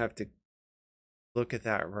going to have to look at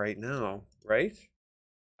that right now, right?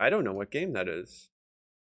 I don't know what game that is.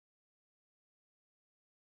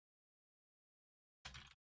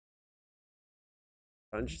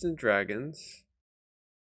 Dungeons and Dragons.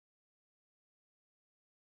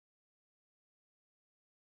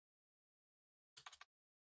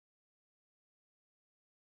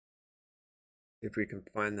 If we can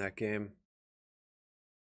find that game.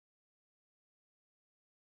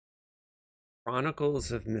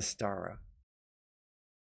 Chronicles of Mystara.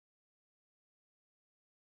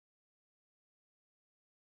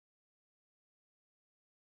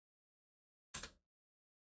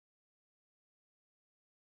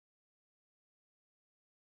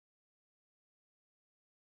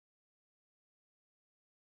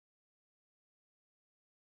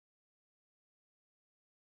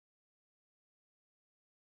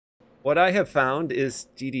 What I have found is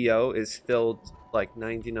DDO is filled like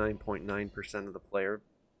 99.9% of the player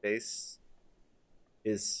base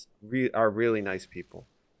are really nice people.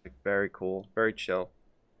 Like very cool, very chill.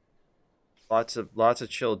 Lots of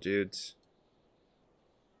chill dudes.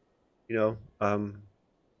 You know,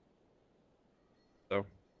 so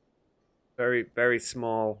very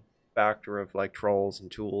small factor of like trolls and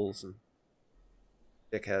tools and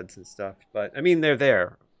dickheads and stuff. But I mean they're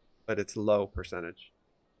there, but it's a low percentage.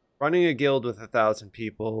 Running a guild with 1,000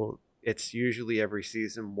 people, it's usually every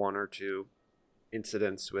season 1 or 2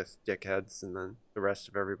 incidents with dickheads, and then the rest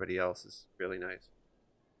of everybody else is really nice.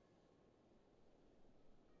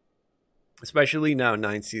 Especially now,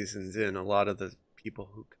 9 seasons in, a lot of the people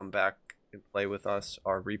who come back and play with us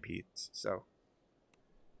are repeats. So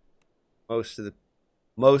most of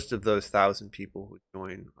those 1,000 people who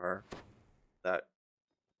join are that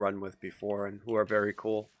run with before and who are very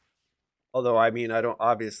cool. Although, I mean, I don't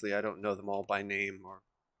know them all by name, or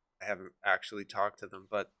I haven't actually talked to them,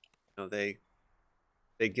 but you know, they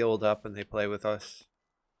guild up and they play with us.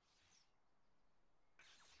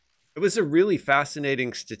 It was a really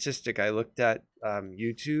fascinating statistic I looked at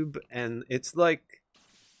YouTube, and it's like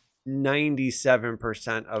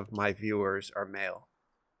 97% of my viewers are male,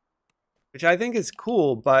 which I think is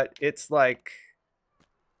cool, but it's like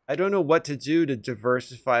I don't know what to do to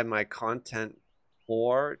diversify my content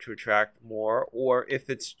more to attract more, or if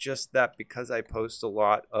it's just that because I post a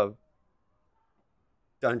lot of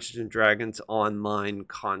Dungeons and Dragons online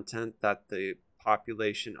content that the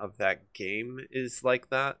population of that game is like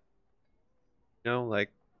that. You know,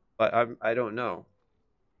 like, but I don't know.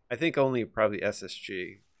 I think only probably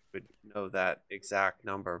SSG would know that exact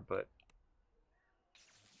number, but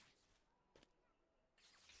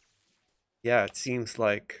yeah, it seems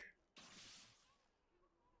like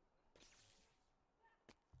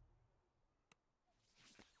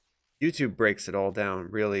YouTube breaks it all down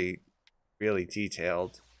really, really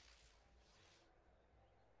detailed.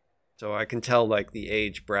 So I can tell like the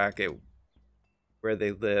age bracket, where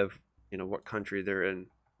they live, you know, what country they're in.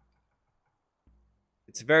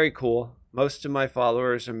 It's very cool. Most of my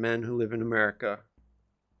followers are men who live in America,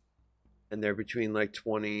 and they're between like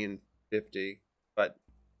 20 and 50, but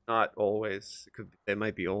not always. They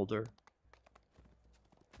might be older.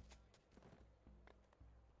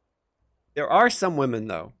 There are some women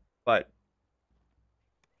though, but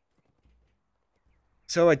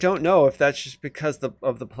so I don't know if that's just because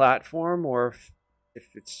of the platform, or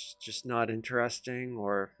if it's just not interesting,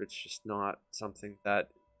 or if it's just not something that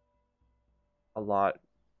a lot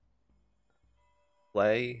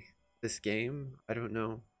play this game. I don't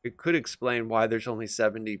know. It could explain why there's only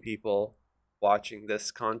 70 people watching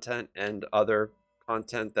this content and other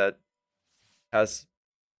content that has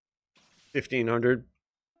 1,500.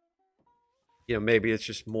 You know, maybe it's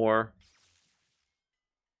just more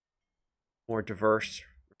diverse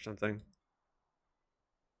or something.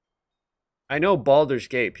 I know Baldur's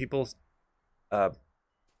Gate. People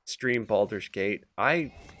stream Baldur's Gate.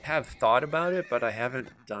 I have thought about it, but I haven't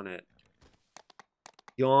done it.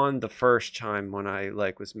 beyond the first time when I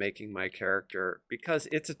like was making my character, because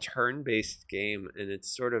it's a turn-based game and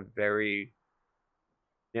it's sort of very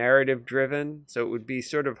narrative driven, so it would be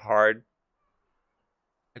sort of hard.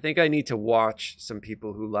 I think I need to watch some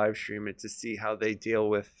people who live stream it to see how they deal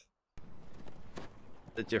with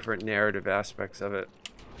the different narrative aspects of it.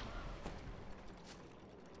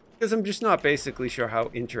 Because I'm just not basically sure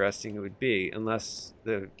how interesting it would be unless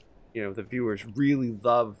the viewers really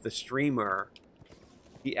love the streamer.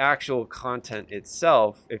 The actual content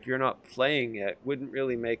itself, if you're not playing it, wouldn't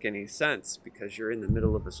really make any sense because you're in the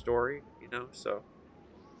middle of a story, so.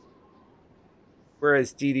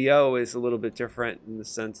 Whereas DDO is a little bit different in the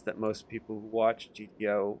sense that most people who watch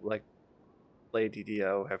DDO, like play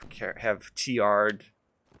DDO, have TR'd,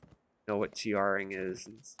 know what TRing is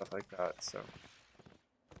and stuff like that, so.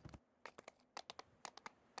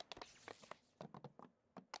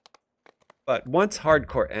 But once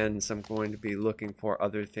hardcore ends, I'm going to be looking for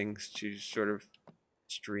other things to sort of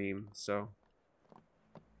stream, so.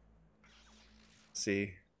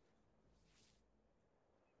 See.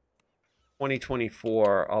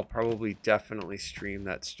 2024, I'll probably definitely stream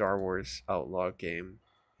that Star Wars Outlaw game.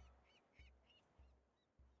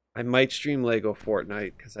 I might stream Lego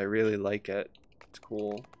Fortnite because I really like it. It's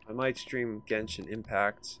cool. I might stream Genshin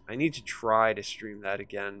Impact. I need to try to stream that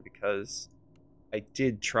again because I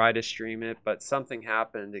did try to stream it, but something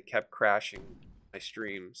happened. It kept crashing my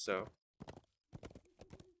stream, so.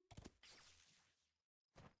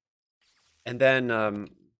 And then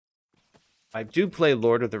I do play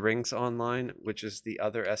Lord of the Rings Online, which is the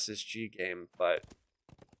other SSG game, but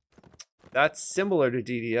that's similar to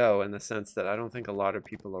DDO in the sense that I don't think a lot of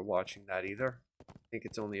people are watching that either. I think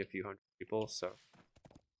it's only a few hundred people, so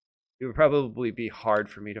it would probably be hard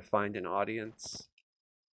for me to find an audience.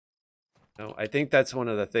 No, I think that's one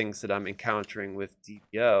of the things that I'm encountering with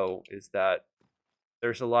DDO is that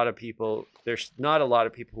there's not a lot of people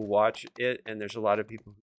who watch it, and there's a lot of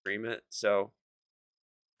people who stream it, so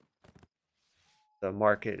the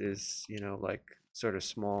market is, like sort of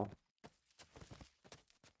small.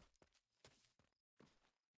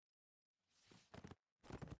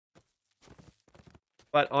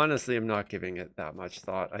 But honestly, I'm not giving it that much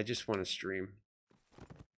thought. I just want to stream.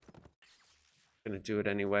 I'm gonna do it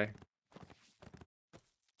anyway.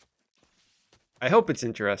 I hope it's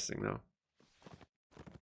interesting though.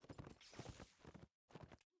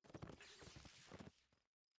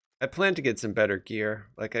 I plan to get some better gear.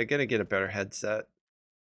 Like, I gotta get a better headset.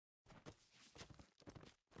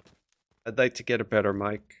 I'd like to get a better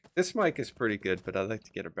mic. This mic is pretty good, but I'd like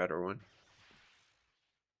to get a better one.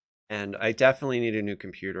 And I definitely need a new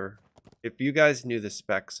computer. If you guys knew the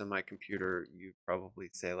specs on my computer, you'd probably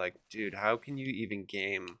say like, dude, how can you even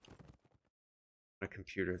game on a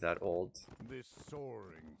computer that old?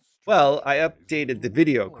 Well, I updated the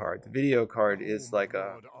video card. The video card is like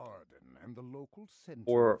a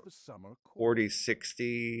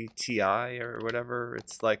 4060 Ti or whatever.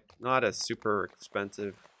 It's like not a super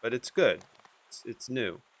expensive, but it's good. It's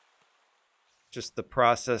new. Just the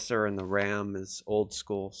processor and the RAM is old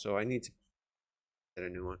school, so I need to get a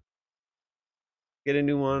new one. Get a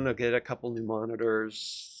new one, I'll get a couple new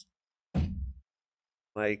monitors.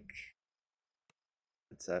 Like,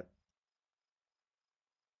 what's that?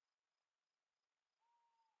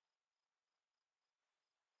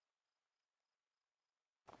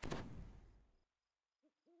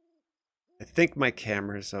 I think my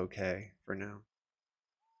camera's okay for now.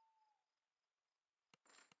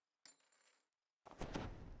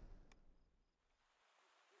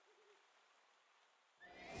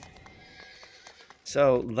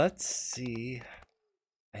 So let's see.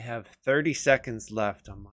 I have 30 seconds left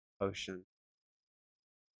on my potion.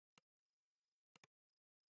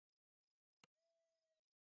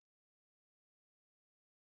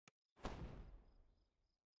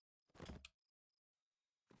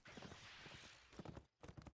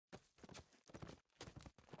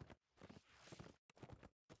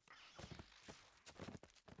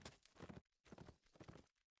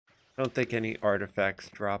 I don't think any artifacts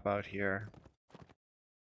drop out here.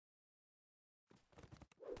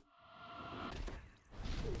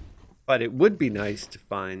 But it would be nice to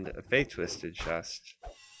find a Fate Twisted chest.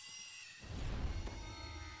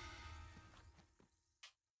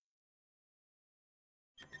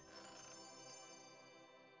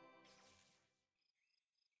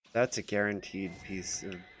 That's a guaranteed piece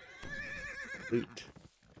of loot.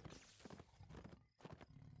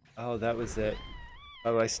 Oh, that was it.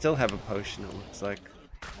 Oh, I still have a potion, it looks like.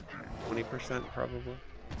 20% probably.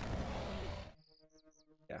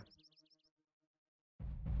 Yeah.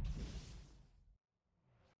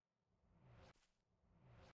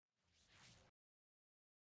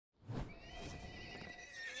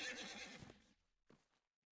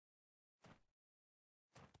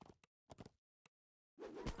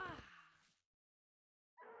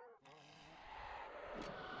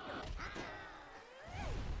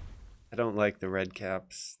 I don't like the red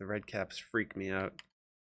caps. The red caps freak me out.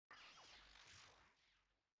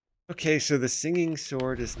 Okay, so the singing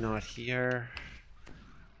sword is not here. Not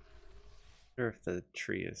sure if the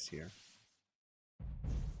tree is here.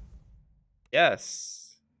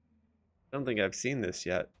 Yes. I don't think I've seen this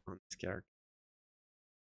yet on this character.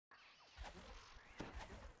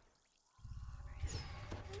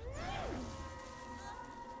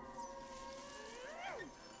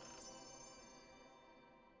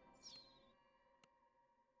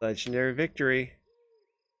 Legendary victory.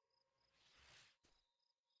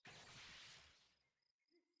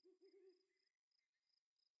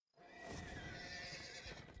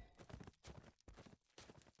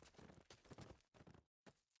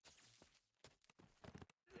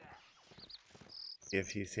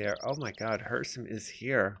 If he's here. Oh my god, Hersum is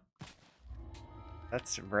here.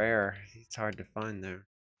 That's rare. He's hard to find there.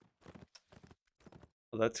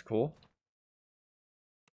 Well, that's cool.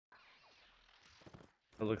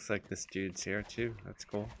 It looks like this dude's here too. That's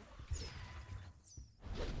cool.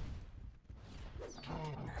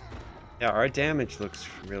 Yeah, our damage looks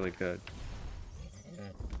really good.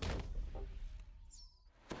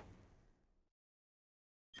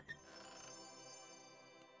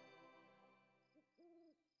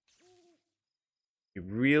 Be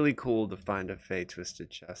really cool to find a Fey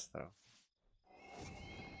Twisted chest though.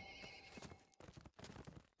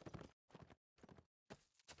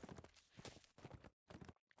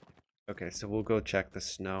 Okay, so we'll go check the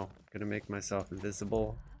snow. Gonna make myself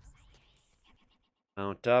invisible.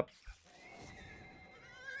 Mount up.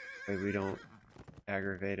 Way we don't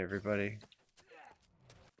aggravate everybody.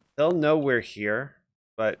 They'll know we're here,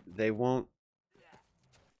 but they won't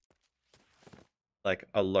like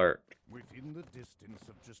alert. Within the distance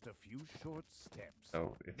of just a few short steps.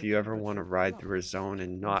 So if you ever want to ride through a zone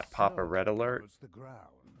and not pop a red alert,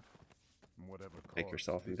 make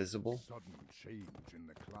yourself invisible. Sudden change in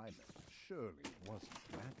the climate surely wasn't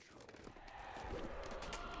natural.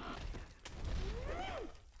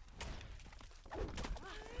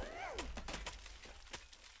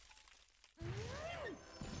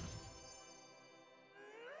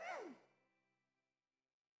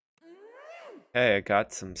 Hey, I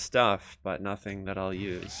got some stuff, but nothing that I'll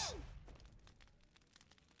use.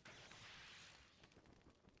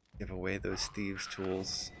 Give away those thieves'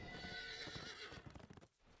 tools.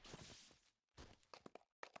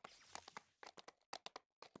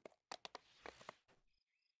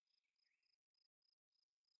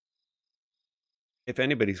 If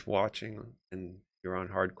anybody's watching and you're on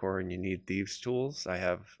hardcore and you need thieves' tools, I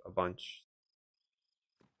have a bunch.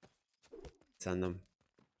 Send them.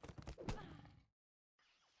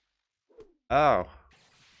 Oh.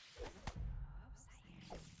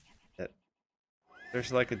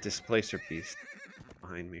 There's like a displacer piece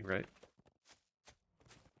behind me, right?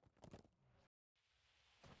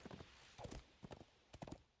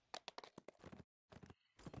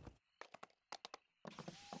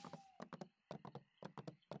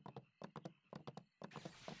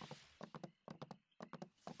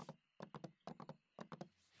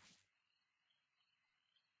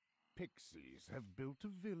 Pixies have built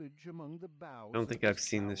a village among the boughs. I don't think I've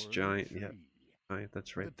seen this giant yet. Giant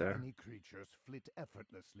that's right there.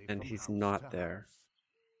 And he's not there.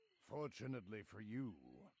 Fortunately for you,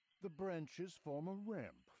 the branches form a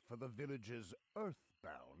ramp for the village's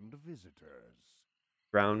earthbound visitors.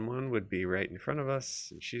 Brown one would be right in front of us,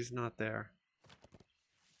 and she's not there.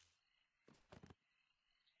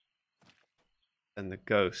 And the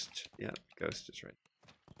ghost. Yeah, the ghost is right.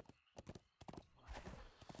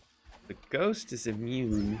 The ghost is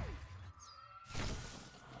immune.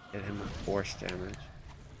 Hit him with force damage.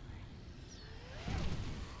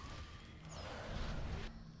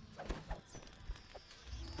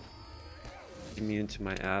 Immune to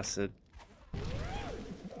my acid.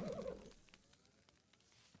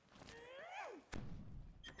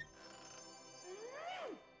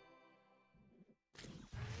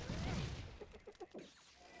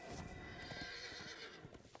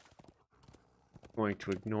 Going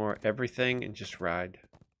to ignore everything and just ride.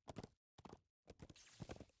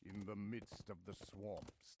 In the midst of the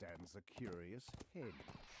swamp stands a curious hedge.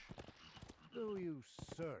 Though you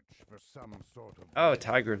search for some sort of... Oh,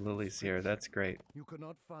 tiger lily's here. That's great. You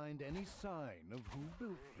cannot find any sign of who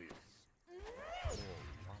built this.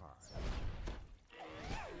 Or why.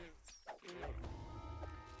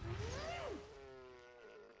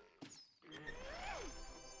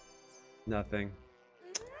 Nothing.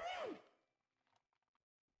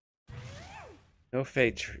 No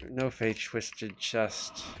fate twisted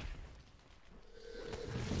chest.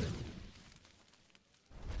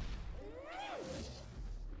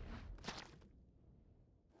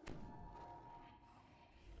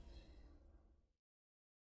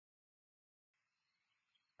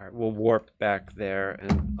 All right, we'll warp back there,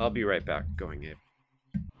 and I'll be right back going in.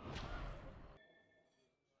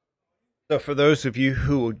 So for those of you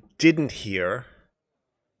who didn't hear,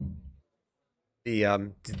 the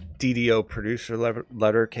DDO producer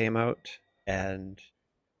letter came out, and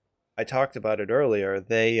I talked about it earlier.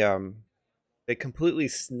 They completely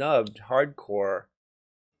snubbed hardcore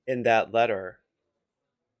in that letter,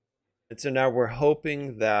 and so now we're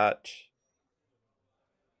hoping that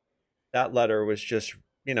that letter was just,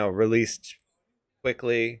 you know, released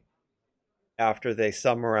quickly after they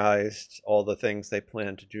summarized all the things they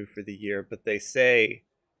plan to do for the year. But they say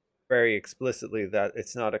very explicitly that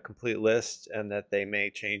it's not a complete list and that they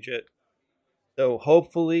may change it. So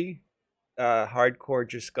hopefully hardcore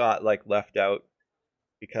just got like left out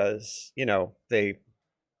because, you know, they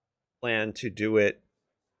plan to do it.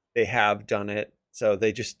 They have done it. So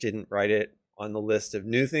they just didn't write it on the list of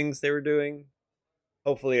new things they were doing.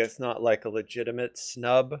 Hopefully it's not like a legitimate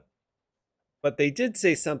snub. But they did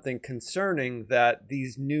say something concerning that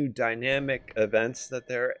these new dynamic events that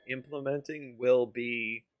they're implementing will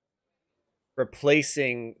be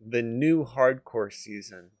replacing the new hardcore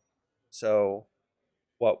season. So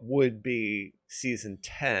what would be season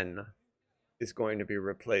 10 is going to be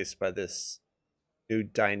replaced by this new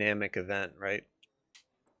dynamic event, right?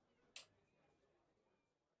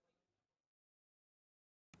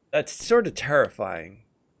 That's sort of terrifying.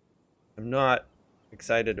 I'm not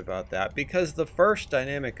excited about that because the first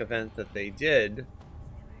dynamic event that they did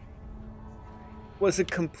was a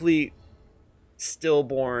complete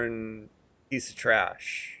stillborn piece of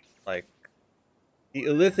trash. Like the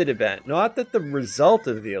Illithid event, not that the result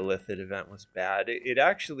of the Illithid event was bad. It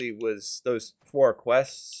actually was, those 4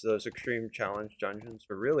 quests, those extreme challenge dungeons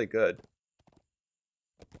were really good.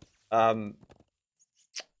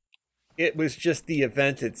 It was just the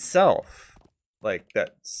event itself, like,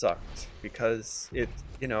 that sucked because it,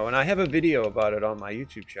 you know, and I have a video about it on my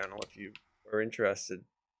YouTube channel if you are interested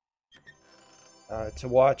to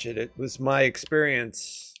watch it. It was my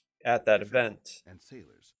experience at that event. And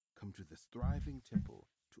sailors come to this thriving temple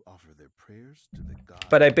to offer their prayers to the god.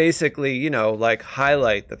 But I basically, you know, like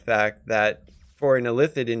highlight the fact that for an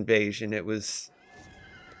Illithid invasion, it was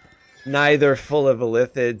neither full of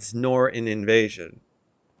Illithids nor an invasion.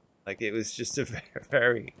 Like, it was just a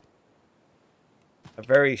very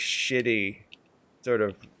shitty sort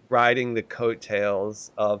of riding the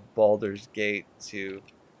coattails of Baldur's Gate to, you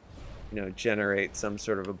know, generate some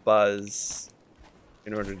sort of a buzz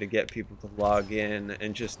in order to get people to log in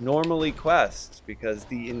and just normally quest, because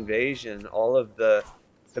the invasion, all of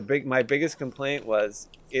my biggest complaint was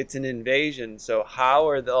it's an invasion, so how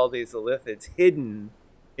are all these Illithids hidden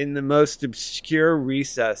in the most obscure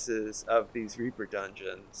recesses of these Reaper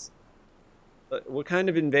dungeons? What kind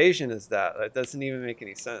of invasion is that? That doesn't even make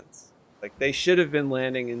any sense. Like, they should have been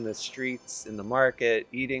landing in the streets, in the market,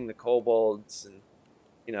 eating the kobolds and,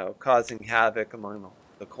 you know, causing havoc among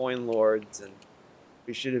the coin lords, and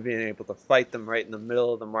we should have been able to fight them right in the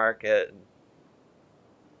middle of the market.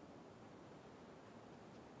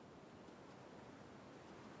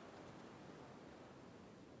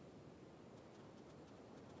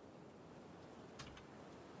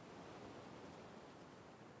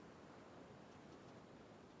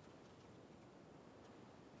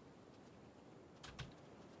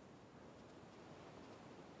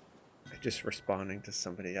 Just responding to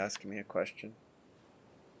somebody asking me a question.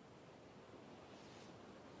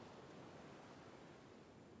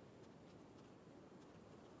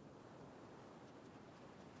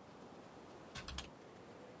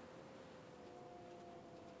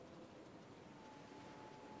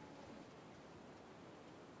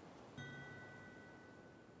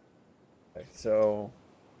 Okay, so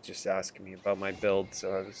just asking me about my build,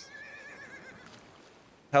 so I was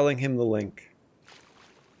telling him the link.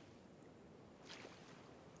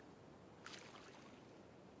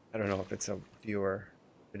 I don't know if it's a viewer.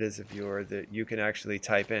 If it is a viewer, that you can actually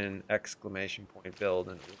type in !" build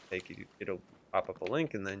and it'll take you, it'll pop up a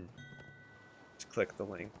link and then just click the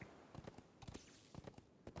link.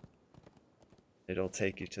 It'll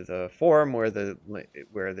take you to the forum where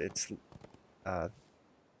it's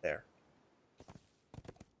there.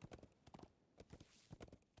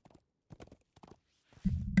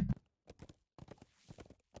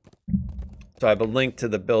 So I have a link to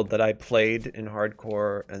the build that I played in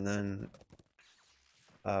hardcore, and then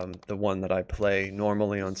the one that I play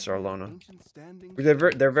normally on Sarlona.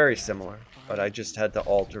 They're very similar, but I just had to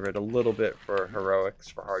alter it a little bit for heroics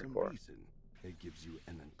for hardcore. It gives you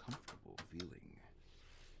an uncomfortable feeling.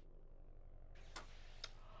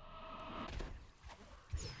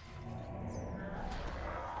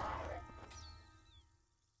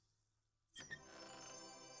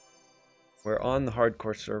 We're on the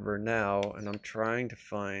hardcore server now, and I'm trying to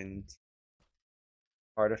find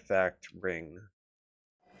artifact ring.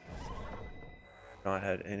 Not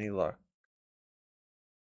had any luck.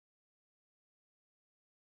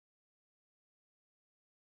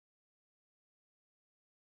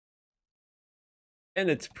 And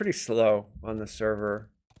it's pretty slow on the server,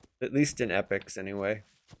 at least in epics anyway.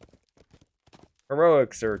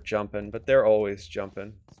 Heroics are jumping, but they're always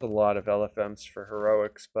jumping. It's a lot of LFMs for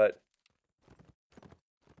heroics, but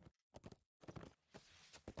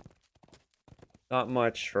not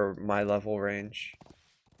much for my level range.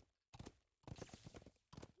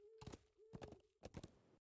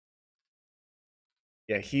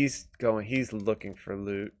 Yeah, he's looking for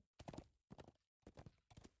loot.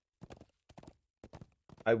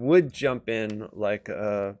 I would jump in like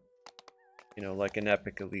a, you know, like an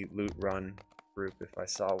epic elite loot run group if I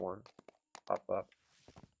saw one pop up.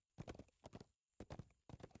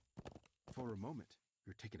 For a moment,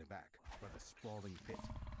 you're taken aback by the sprawling pit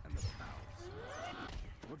and the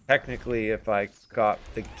valves. Technically, if I got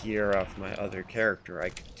the gear off my other character, I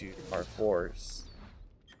could do R4s.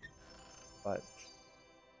 But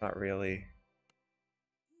not really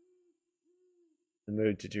in the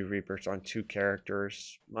mood to do Reapers on 2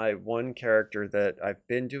 characters. My one character that I've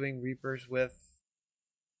been doing Reapers with,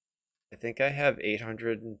 I think I have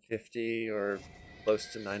 850 or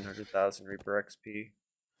close to 900,000 Reaper XP.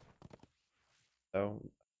 So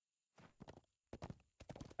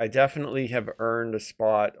I definitely have earned a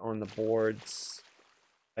spot on the boards.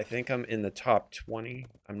 I think I'm in the top 20.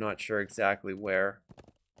 I'm not sure exactly where.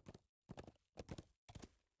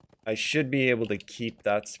 I should be able to keep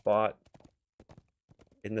that spot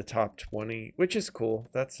in the top 20, which is cool.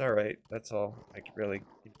 That's all right. That's all.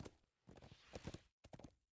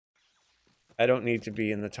 I don't need to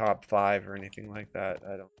be in the top 5 or anything like that.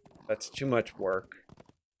 That's too much work.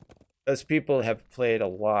 Those people have played a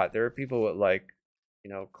lot. There are people with like,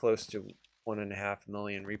 you know, close to 1.5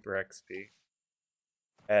 million Reaper XP.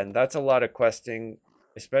 And that's a lot of questing,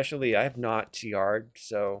 especially I have not TR'd,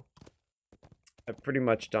 so I've pretty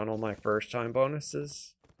much done all my first time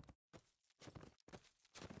bonuses.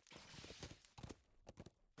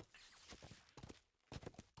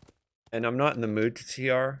 And I'm not in the mood to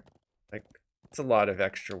TR. Like, it's a lot of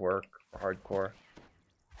extra work for hardcore.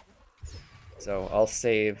 So I'll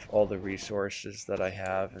save all the resources that I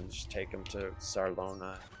have and just take them to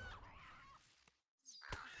Sarlona.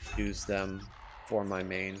 Use them for my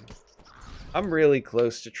main. I'm really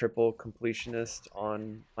close to triple completionist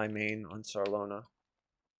on my main on Sarlona.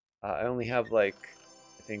 I only have like,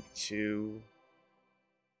 I think two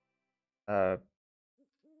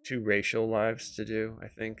racial lives to do, I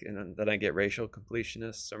think, and then I get racial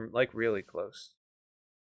completionist. So I'm like really close.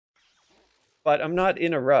 But I'm not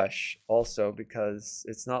in a rush also because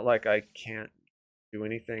it's not like I can't do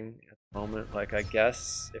anything at the moment. Like I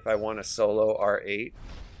guess if I want to solo R8,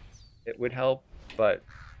 it would help, but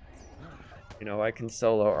you know, I can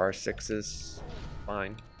solo R6s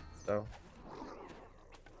fine. So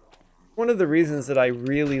one of the reasons that I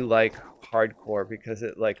really like hardcore because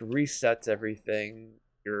it like resets everything.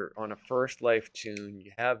 You're on a first life Toon,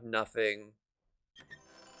 you have nothing.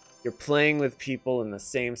 You're playing with people in the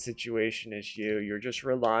same situation as you. You're just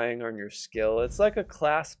relying on your skill. It's like a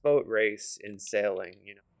class boat race in sailing,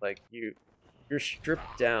 you know, like you're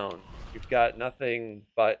stripped down. You've got nothing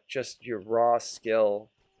but just your raw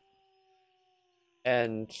skill.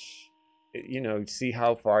 And you know, see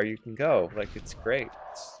how far you can go. Like it's great.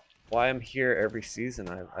 It's why I'm here every season.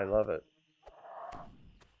 I love it.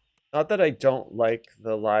 Not that I don't like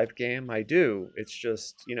the live game, I do. It's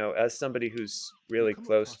just, you know, as somebody who's really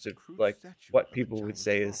close to like what people would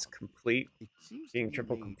say is complete, being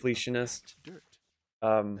triple completionist,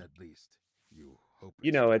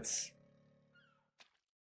 you know,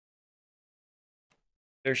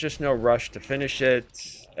 there's just no rush to finish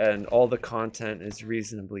it, and all the content is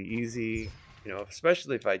reasonably easy, you know,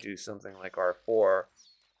 especially if I do something like R4 or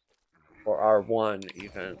R1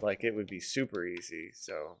 even, like it would be super easy,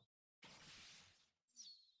 so.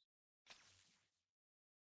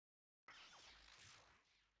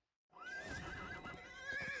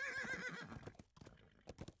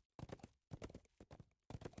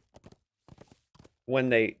 When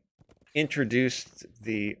they introduced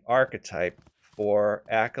the archetype for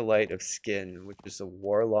Acolyte of Skin, which is a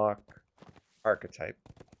Warlock archetype,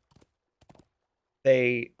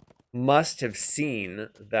 they must have seen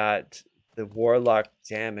that the Warlock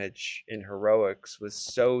damage in Heroics was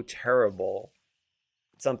so terrible,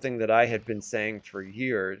 something that I had been saying for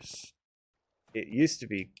years. It used to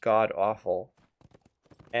be god-awful.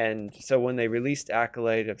 And so when they released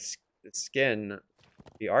Acolyte of Skin,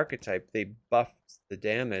 the archetype, they buffed the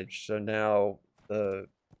damage. So now the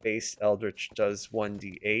base Eldritch does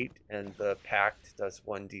 1d8 and the Pact does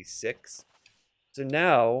 1d6. So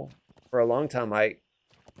now, for a long time, I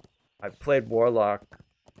played Warlock,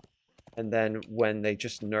 and then when they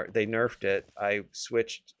just they nerfed it, I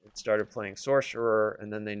switched and started playing Sorcerer,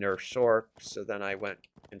 and then they nerfed Sorc, so then I went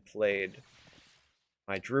and played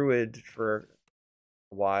my Druid for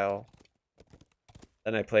a while.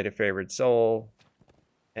 Then I played a Favored Soul,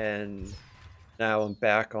 and now I'm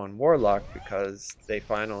back on Warlock because they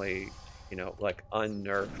finally, you know, like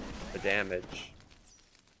unnerfed the damage.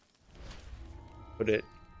 Put it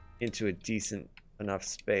into a decent enough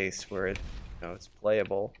space where it, you know, it's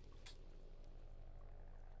playable.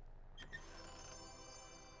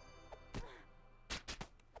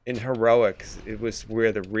 In Heroics, it was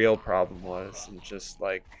where the real problem was, and just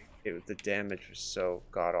like the damage was so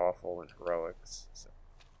god awful in Heroics. So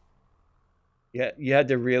yeah, you had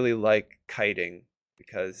to really like kiting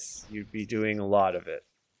because you'd be doing a lot of it.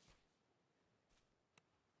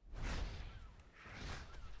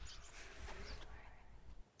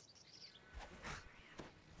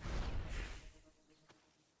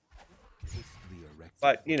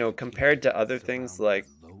 But, you know, compared to other things like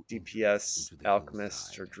DPS,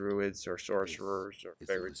 alchemists, or druids, or sorcerers, or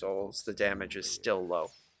favored souls, the damage is still low.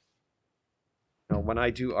 You know, when I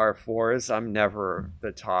do R4s, I'm never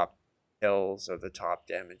the top kills or the top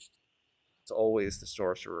damage. It's always the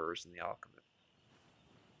sorcerers and the alchemists.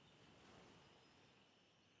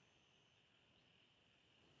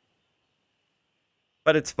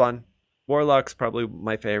 But it's fun. Warlock's probably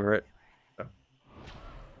my favorite.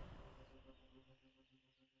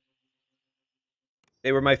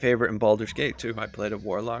 They were my favorite in Baldur's Gate, too. I played a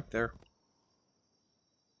Warlock there.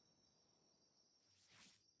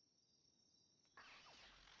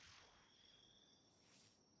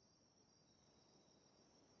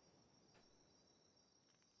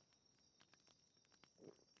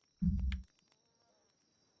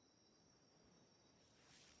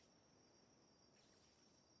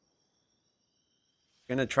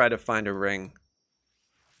 I'm gonna try to find a ring.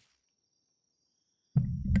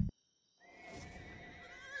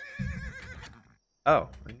 Oh,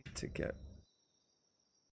 I need to get...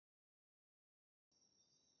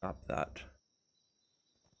 Stop that.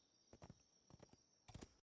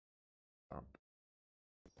 Stop.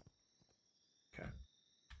 Okay.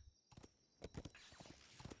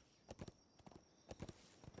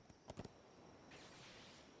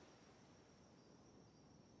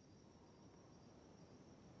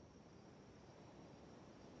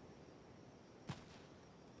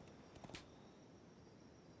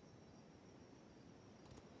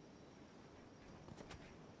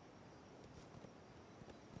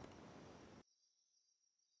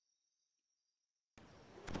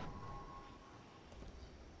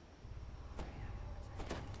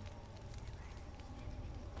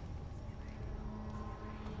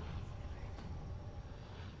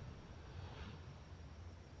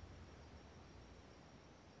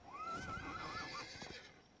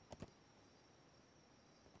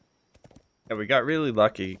 Yeah, we got really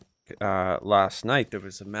lucky last night. There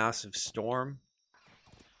was a massive storm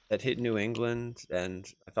that hit New England, and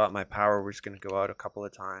I thought my power was going to go out a couple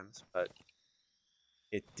of times, but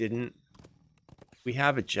it didn't. We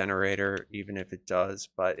have a generator, even if it does,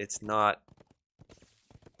 but it's not,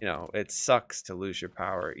 you know, it sucks to lose your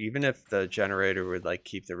power. Even if the generator would, like,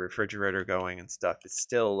 keep the refrigerator going and stuff, it's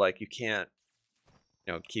still, like, you can't,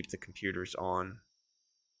 you know, keep the computers on.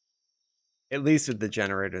 At least with the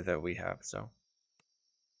generator that we have, so.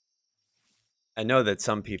 I know that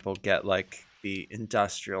some people get like the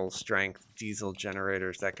industrial strength diesel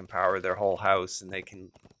generators that can power their whole house, and they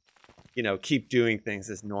can, you know, keep doing things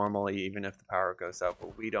as normally even if the power goes out,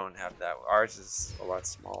 but we don't have that. Ours is a lot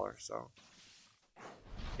smaller, so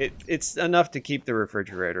it's enough to keep the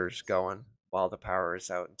refrigerators going while the power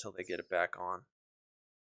is out until they get it back on.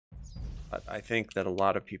 But I think that a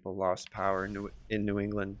lot of people lost power in New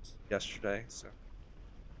England yesterday, so.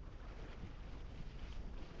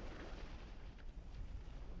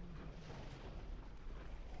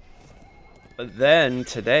 But then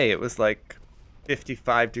today it was like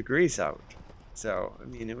 55 degrees out. So, I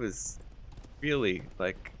mean, it was really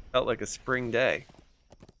like, felt like a spring day.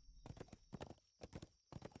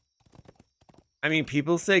 I mean,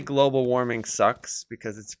 people say global warming sucks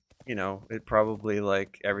because it's, you know, it probably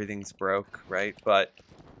like everything's broke, right? But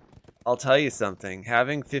I'll tell you something,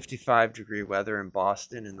 having 55-degree weather in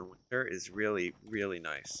Boston in the winter is really, really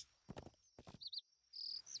nice.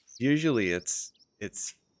 Usually it's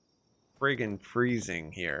friggin'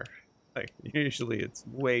 freezing here. Like, usually it's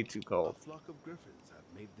way too cold. A flock of griffins have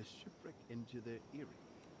made the shipwreck into their eyrie.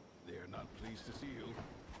 They are not pleased to see you.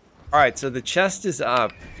 All right, so the chest is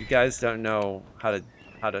up. If you guys don't know how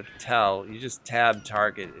to tell, you just tab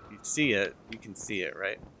target. If you see it, you can see it,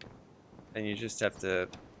 right? And you just have to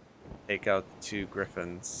take out the 2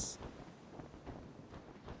 griffins.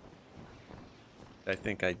 I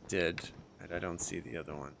think I did, and I don't see the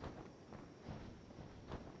other one.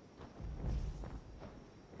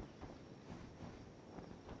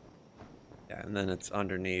 Yeah, and then it's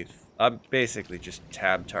underneath. I'm basically just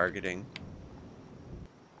tab targeting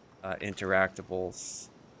interactables.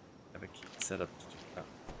 I have a key set up to do that.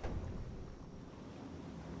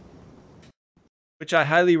 Which I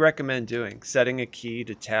highly recommend doing. Setting a key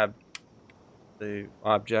to tab the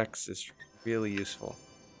objects is really useful.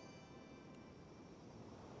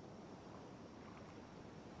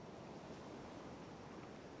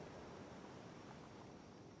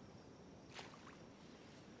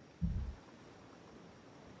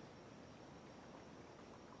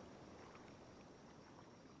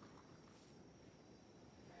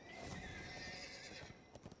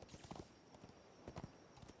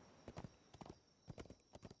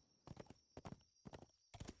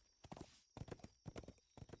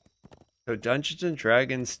 So Dungeons and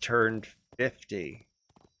Dragons turned 50.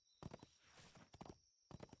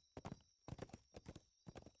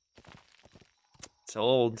 It's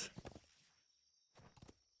old.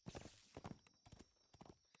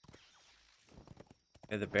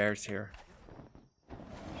 Yeah, the bear's here.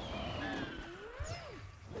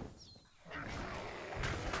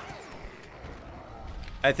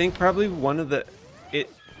 I think probably one of the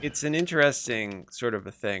it's an interesting sort of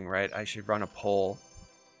a thing, right? I should run a poll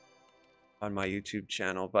on my YouTube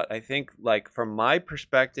channel, but I think, like, from my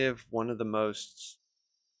perspective, one of the most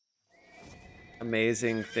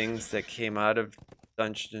amazing things that came out of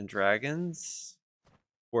Dungeons and Dragons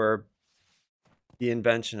were the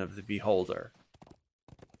invention of the Beholder.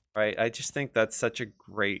 Right? I just think that's such a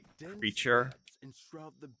great creature.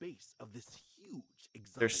 Enshroud the base of this huge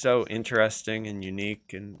They're so interesting and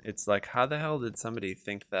unique, and it's like, how the hell did somebody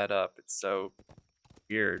think that up? It's so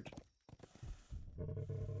weird.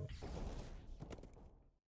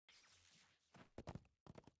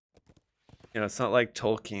 You know, it's not like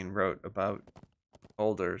Tolkien wrote about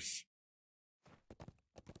boulders,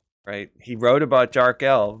 right? He wrote about dark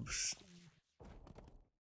elves.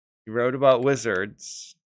 He wrote about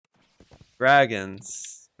wizards,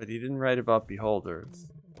 dragons, but he didn't write about beholders.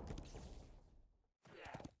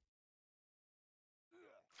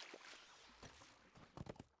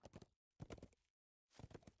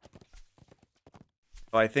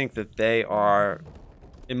 So I think that they are,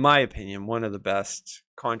 in my opinion, one of the best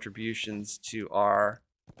contributions to our,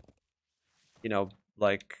 you know,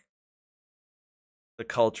 like, the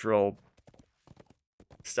cultural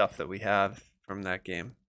stuff that we have from that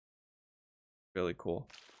game. Really cool.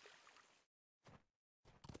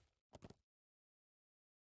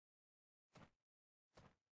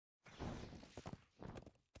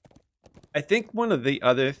 I think one of the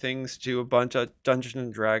other things to a bunch of Dungeons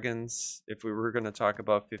and Dragons, if we were going to talk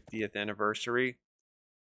about 50th anniversary,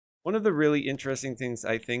 one of the really interesting things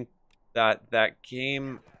I think that that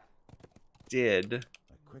game did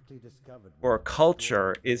for a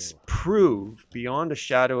culture is prove beyond a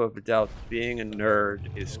shadow of a doubt that being a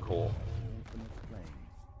nerd is cool.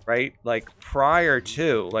 Right? Like, prior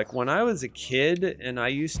to, like, when I was a kid and I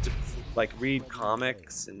used to, like, read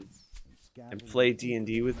comics and play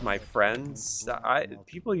D&D with my friends,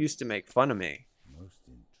 people used to make fun of me.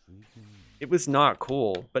 It was not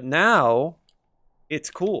cool, but now it's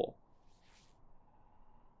cool.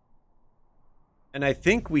 And I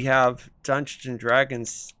think we have Dungeons and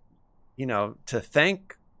Dragons, you know, to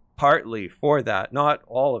thank partly for that. Not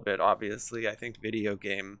all of it, obviously. I think video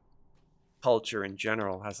game culture in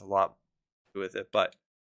general has a lot to do with it, but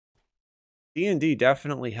D&D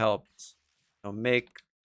definitely helped, you know, make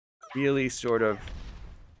really sort of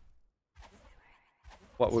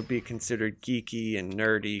what would be considered geeky and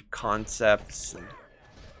nerdy concepts and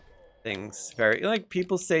things very, like,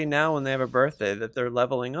 people say now when they have a birthday that they're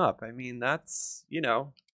leveling up. I mean, that's, you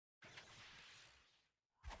know,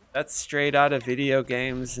 that's straight out of video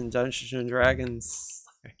games and Dungeons and Dragons.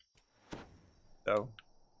 So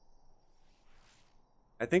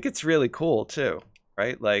I think it's really cool too,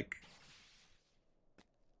 right? Like,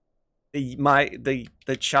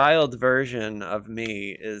 the child version of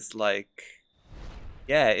me is like,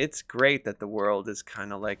 yeah, it's great that the world is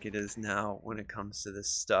kind of like it is now when it comes to this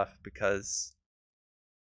stuff, because,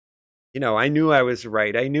 you know, I knew I was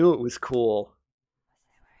right. I knew it was cool.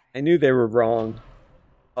 I knew they were wrong,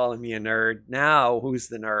 calling me a nerd. Now, who's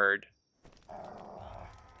the nerd?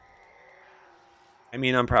 I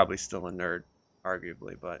mean, I'm probably still a nerd,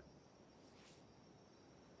 arguably, but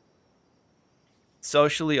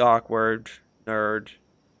socially awkward nerd.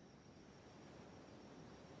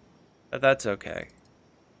 But that's okay.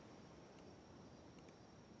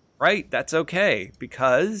 Right, that's okay,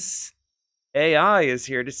 because AI is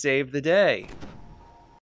here to save the day.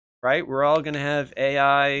 Right? We're all gonna have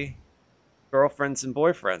AI girlfriends and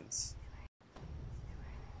boyfriends.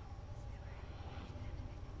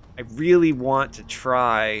 I really want to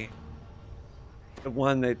try the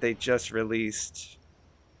one that they just released.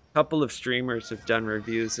 A couple of streamers have done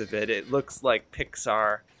reviews of it. It looks like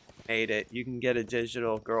Pixar made it. You can get a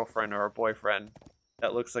digital girlfriend or a boyfriend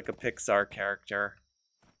that looks like a Pixar character.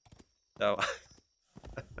 So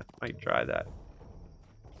I might try that.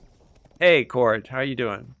 Hey Cord, how you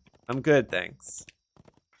doing? I'm good, thanks.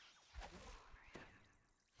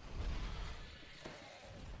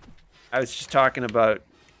 I was just talking about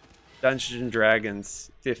Dungeons and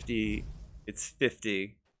Dragons 50. It's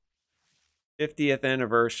 50th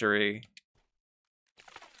anniversary.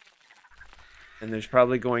 And there's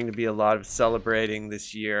probably going to be a lot of celebrating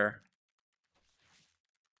this year.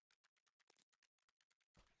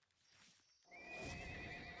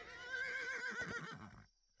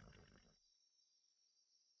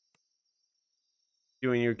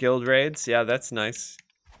 Doing your guild raids? Yeah, that's nice.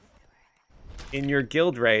 In your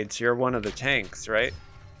guild raids, you're one of the tanks, right?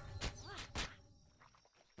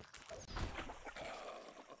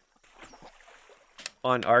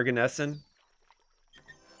 On Arganessen?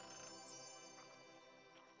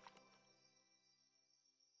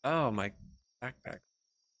 Oh, my backpack.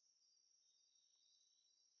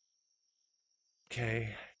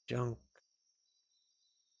 Okay, junk.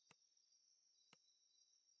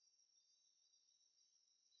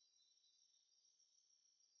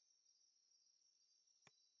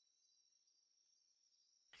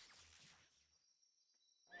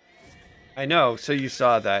 I know, so you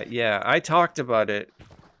saw that. Yeah, I talked about it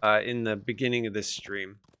in the beginning of this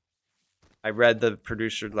stream. I read the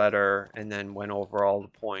producer letter and then went over all the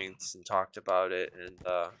points and talked about it. And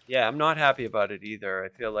yeah, I'm not happy about it either. I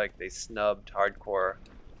feel like they snubbed hardcore.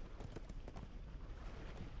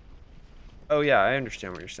 Oh yeah, I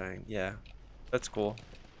understand what you're saying. Yeah, that's cool.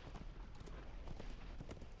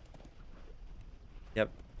 Yep.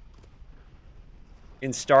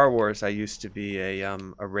 In Star Wars, I used to be a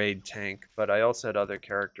raid tank, but I also had other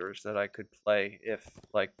characters that I could play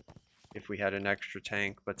if we had an extra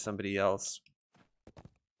tank, but somebody else,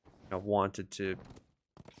 wanted to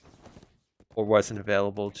or wasn't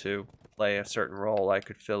available to play a certain role, I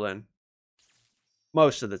could fill in.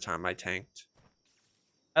 Most of the time, I tanked.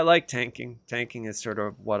 I like tanking. Tanking is sort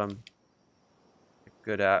of what I'm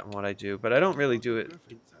good at and what I do, but I don't really do it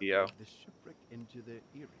in DDO. The shipwreck into their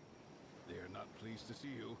eyrie. They are not pleased to see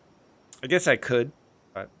you. I guess I could,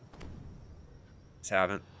 but just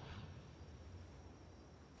haven't.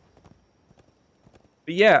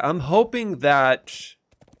 But yeah, I'm hoping that...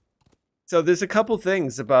 So there's a couple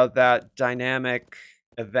things about that dynamic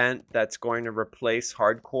event that's going to replace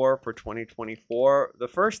hardcore for 2024. The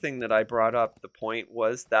first thing that I brought up, the point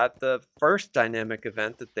was that the first dynamic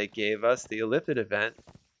event that they gave us, the Illithid event,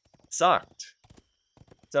 sucked.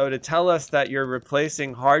 So to tell us that you're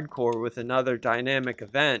replacing hardcore with another dynamic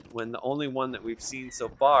event when the only one that we've seen so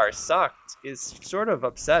far sucked is sort of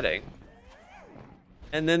upsetting.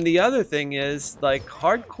 And then the other thing is, like,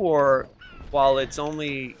 hardcore, while it's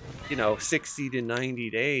only, 60 to 90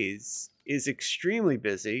 days, is extremely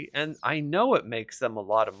busy. And I know it makes them a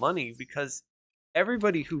lot of money because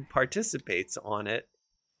everybody who participates on it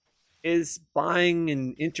is buying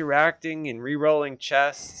and interacting and re-rolling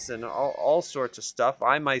chests and all sorts of stuff.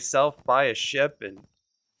 I myself buy a ship and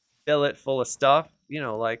fill it full of stuff,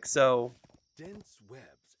 so. Dense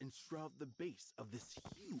webs enshroud the base of this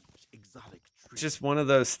huge exotic tree. It's just one of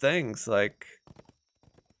those things, like.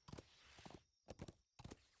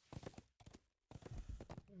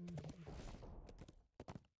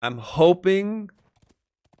 I'm hoping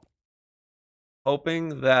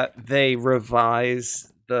that they revise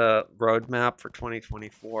the roadmap for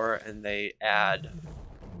 2024 and they add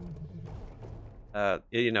at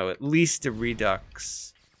least a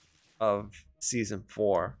redux of season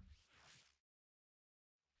 4.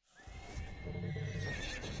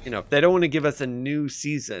 If they don't want to give us a new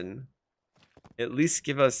season, at least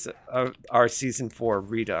give us our season 4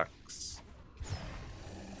 redux.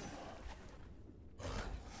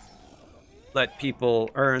 Let people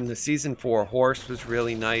earn. The season 4 horse was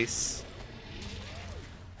really nice.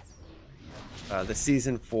 The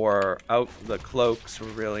season 4 the cloaks were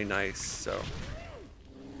really nice, so.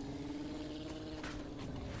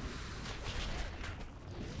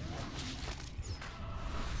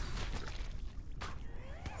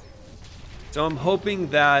 So I'm hoping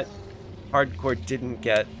that hardcore didn't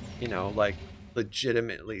get, you know, like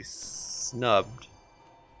legitimately snubbed.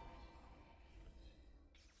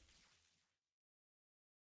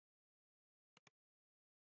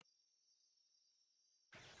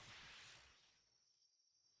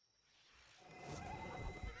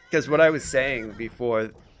 Because what I was saying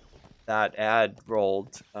before that ad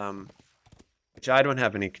rolled, which I don't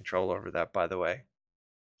have any control over that, by the way.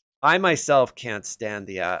 I myself can't stand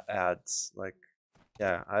the ads. Like,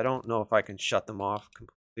 yeah, I don't know if I can shut them off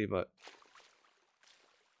completely, but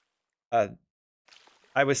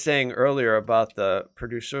I was saying earlier about the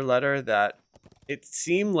producer letter that it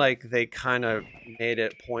seemed like they kind of made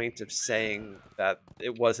a point of saying that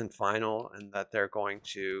it wasn't final and that they're going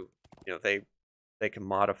to, you know, they can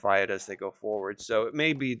modify it as they go forward. So it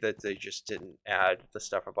may be that they just didn't add the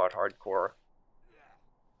stuff about hardcore.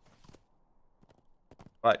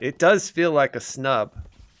 But it does feel like a snub.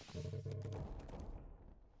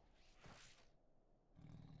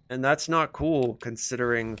 And that's not cool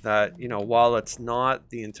considering that, you know, while it's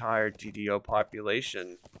not the entire DDO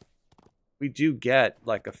population, we do get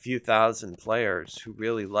like a few thousand players who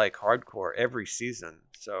really like hardcore every season.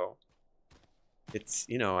 So it's,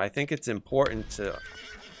 you know, I think it's important to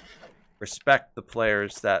respect the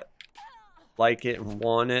players that like it and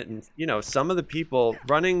want it. And, you know, some of the people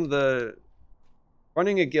running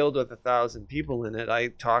a guild with 1,000 people in it, I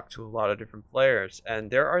talk to a lot of different players,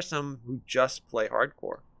 and there are some who just play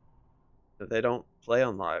hardcore. So they don't play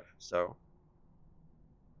on live, so.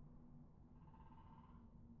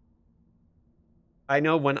 I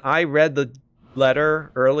know when I read the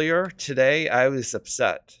letter earlier today, I was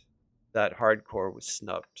upset that hardcore was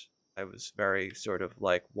snubbed. I was very sort of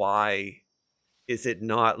like, why is it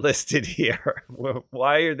not listed here?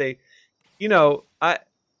 Why are they, you know,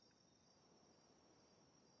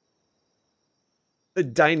 the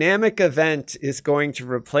dynamic event is going to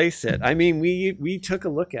replace it. I mean, we took a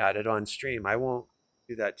look at it on stream. I won't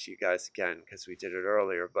do that to you guys again because we did it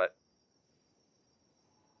earlier, but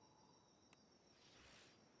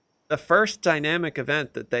the first dynamic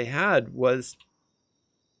event that they had was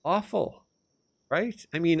awful, right?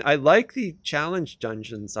 I mean, I like the challenge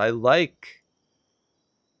dungeons. I like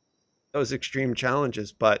those extreme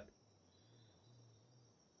challenges, but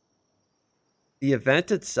the event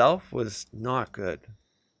itself was not good.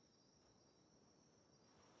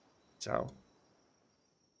 So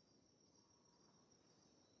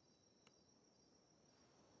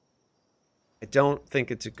I don't think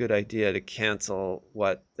it's a good idea to cancel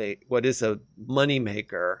what is a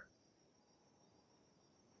moneymaker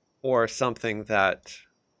or something that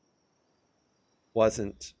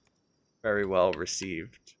wasn't very well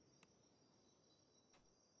received.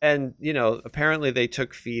 And, you know, apparently they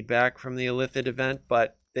took feedback from the Illithid event,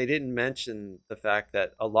 but they didn't mention the fact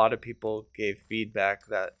that a lot of people gave feedback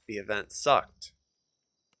that the event sucked.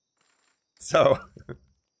 So,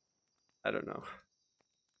 I don't know.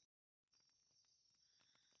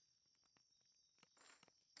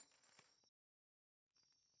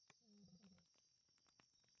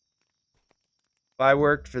 If I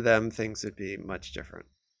worked for them, things would be much different.